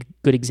a really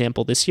good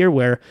example this year,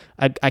 where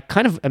I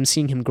kind of am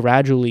seeing him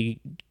gradually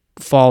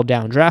fall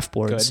down draft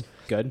boards.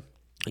 Good.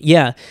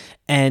 Yeah,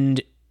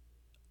 and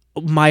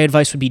my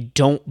advice would be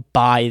don't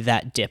buy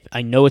that dip.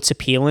 I know it's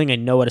appealing. I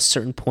know at a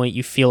certain point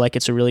you feel like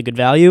it's a really good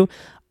value.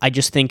 I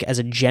just think as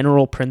a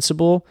general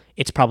principle,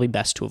 it's probably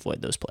best to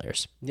avoid those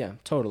players. Yeah,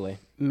 totally.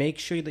 Make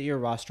sure that your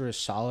roster is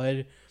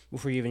solid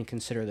before you even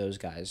consider those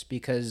guys,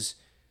 because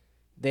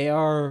they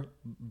are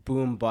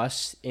boom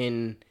bust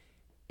in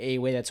a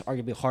way that's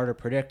arguably harder to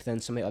predict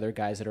than some of the other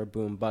guys that are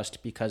boom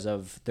bust because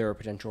of their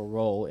potential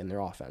role in their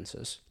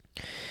offenses.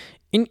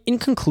 In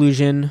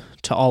conclusion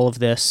to all of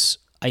this,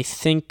 I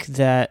think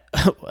that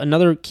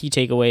another key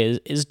takeaway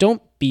is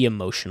don't be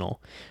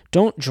emotional.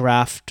 Don't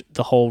draft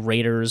the whole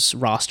Raiders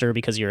roster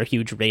because you're a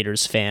huge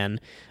Raiders fan.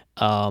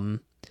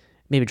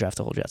 Maybe draft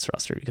the whole Jets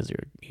roster because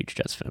you're a huge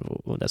Jets fan.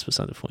 Well, that's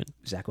beside the point.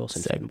 Zach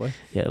Wilson, fanboy.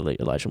 Yeah,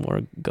 Elijah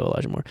Moore. Go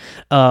Elijah Moore.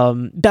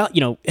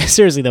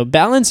 Seriously though,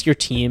 balance your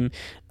team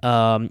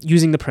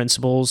using the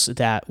principles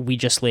that we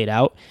just laid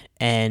out,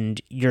 and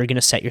you're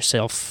gonna set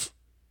yourself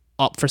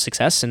up for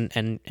success,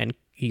 and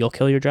you'll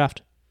kill your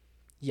draft.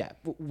 Yeah,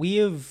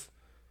 when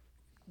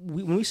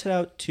we set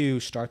out to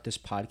start this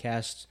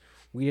podcast,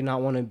 we did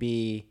not want to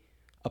be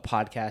a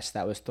podcast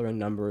that was throwing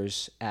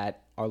numbers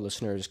at our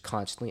listeners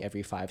constantly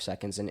every 5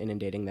 seconds and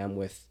inundating them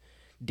with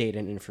data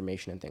and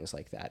information and things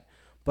like that.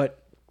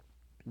 But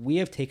we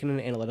have taken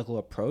an analytical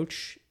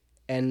approach,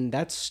 and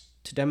that's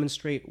to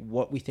demonstrate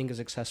what we think is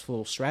a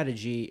successful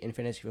strategy in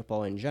fantasy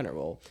football in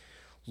general.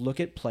 Look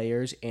at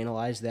players,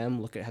 analyze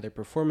them, look at how their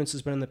performance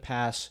has been in the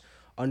past,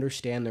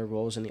 understand their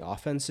roles in the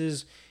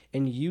offenses,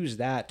 and use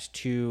that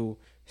to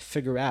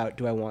figure out,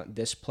 do I want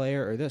this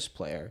player or this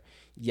player?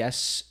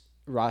 Yes,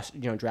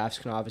 drafts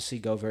can obviously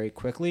go very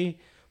quickly,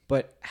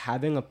 but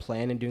having a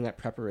plan and doing that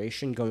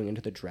preparation going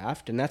into the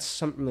draft, and that's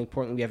something really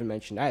important we haven't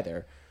mentioned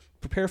either.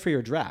 Prepare for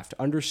your draft.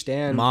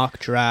 Understand mock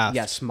draft.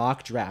 Yes,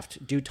 mock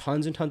draft. Do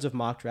tons and tons of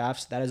mock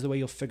drafts. That is the way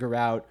you'll figure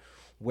out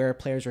where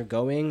players are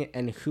going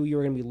and who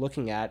you're going to be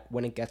looking at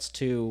when it gets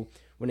to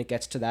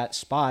that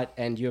spot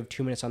and you have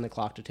 2 minutes on the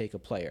clock to take a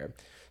player.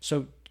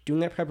 So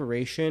doing that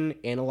preparation,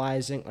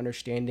 analyzing,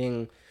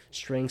 understanding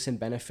strengths and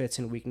benefits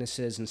and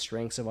weaknesses and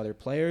strengths of other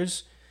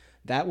players,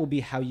 that will be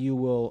how you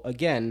will,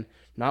 again,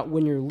 not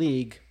win your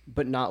league,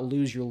 but not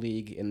lose your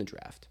league in the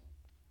draft.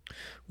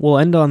 We'll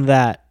end on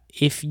that.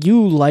 If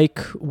you like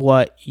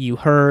what you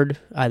heard,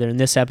 either in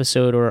this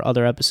episode or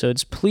other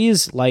episodes,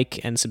 please like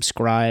and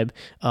subscribe,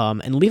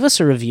 and leave us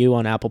a review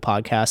on Apple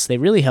Podcasts. They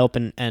really help,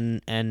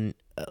 and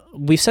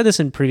we've said this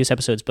in previous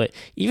episodes, but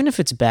even if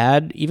it's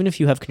bad, even if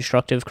you have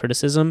constructive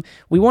criticism,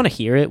 we want to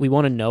hear it. We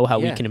want to know how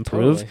we can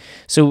improve.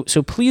 Totally.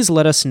 So please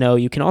let us know.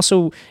 You can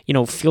also,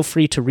 feel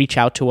free to reach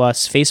out to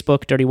us.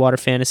 Facebook, Dirty Water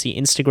Fantasy,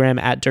 Instagram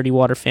at Dirty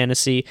Water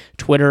Fantasy,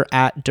 Twitter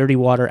at Dirty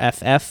Water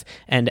FF,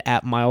 and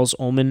at Miles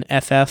Ullman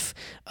FF.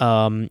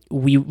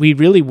 We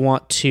really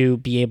want to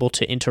be able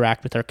to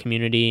interact with our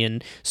community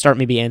and start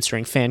maybe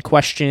answering fan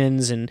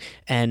questions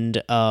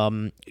and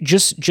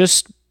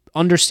just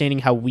understanding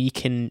how we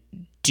can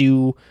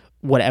do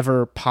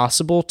whatever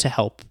possible to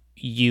help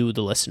you,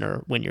 the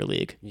listener, win your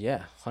league.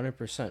 Yeah,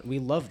 100%. We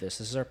love this.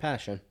 This is our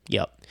passion.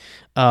 Yep.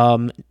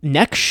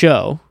 Next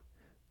show,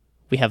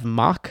 we have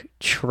mock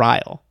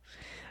trial.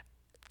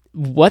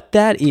 What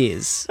that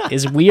is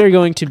we are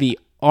going to be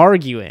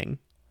arguing.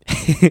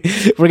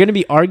 We're going to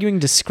be arguing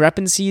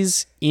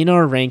discrepancies in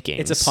our rankings.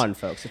 It's a pun,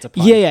 folks. It's a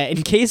pun. Yeah.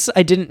 In case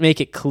I didn't make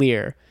it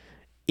clear,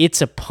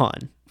 it's a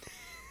pun.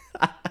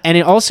 And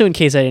it also, in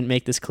case I didn't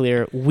make this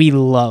clear, we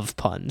love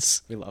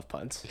puns. We love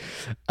puns.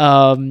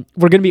 We're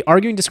going to be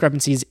arguing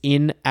discrepancies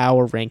in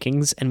our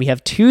rankings, and we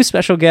have 2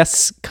 special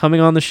guests coming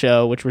on the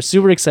show, which we're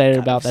super excited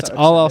about. That's so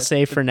all I'll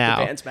excited. say for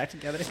now. The band's back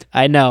together.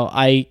 I know.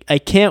 I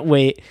can't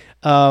wait.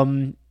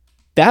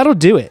 That'll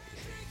do it.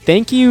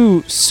 Thank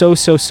you so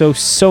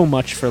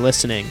much for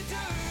listening.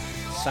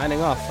 Signing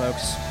off,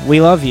 folks.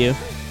 We love you.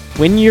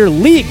 Win your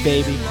league,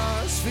 baby.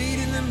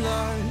 Feeding them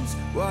lies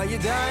while you're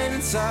dying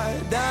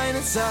inside, dying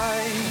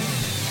inside.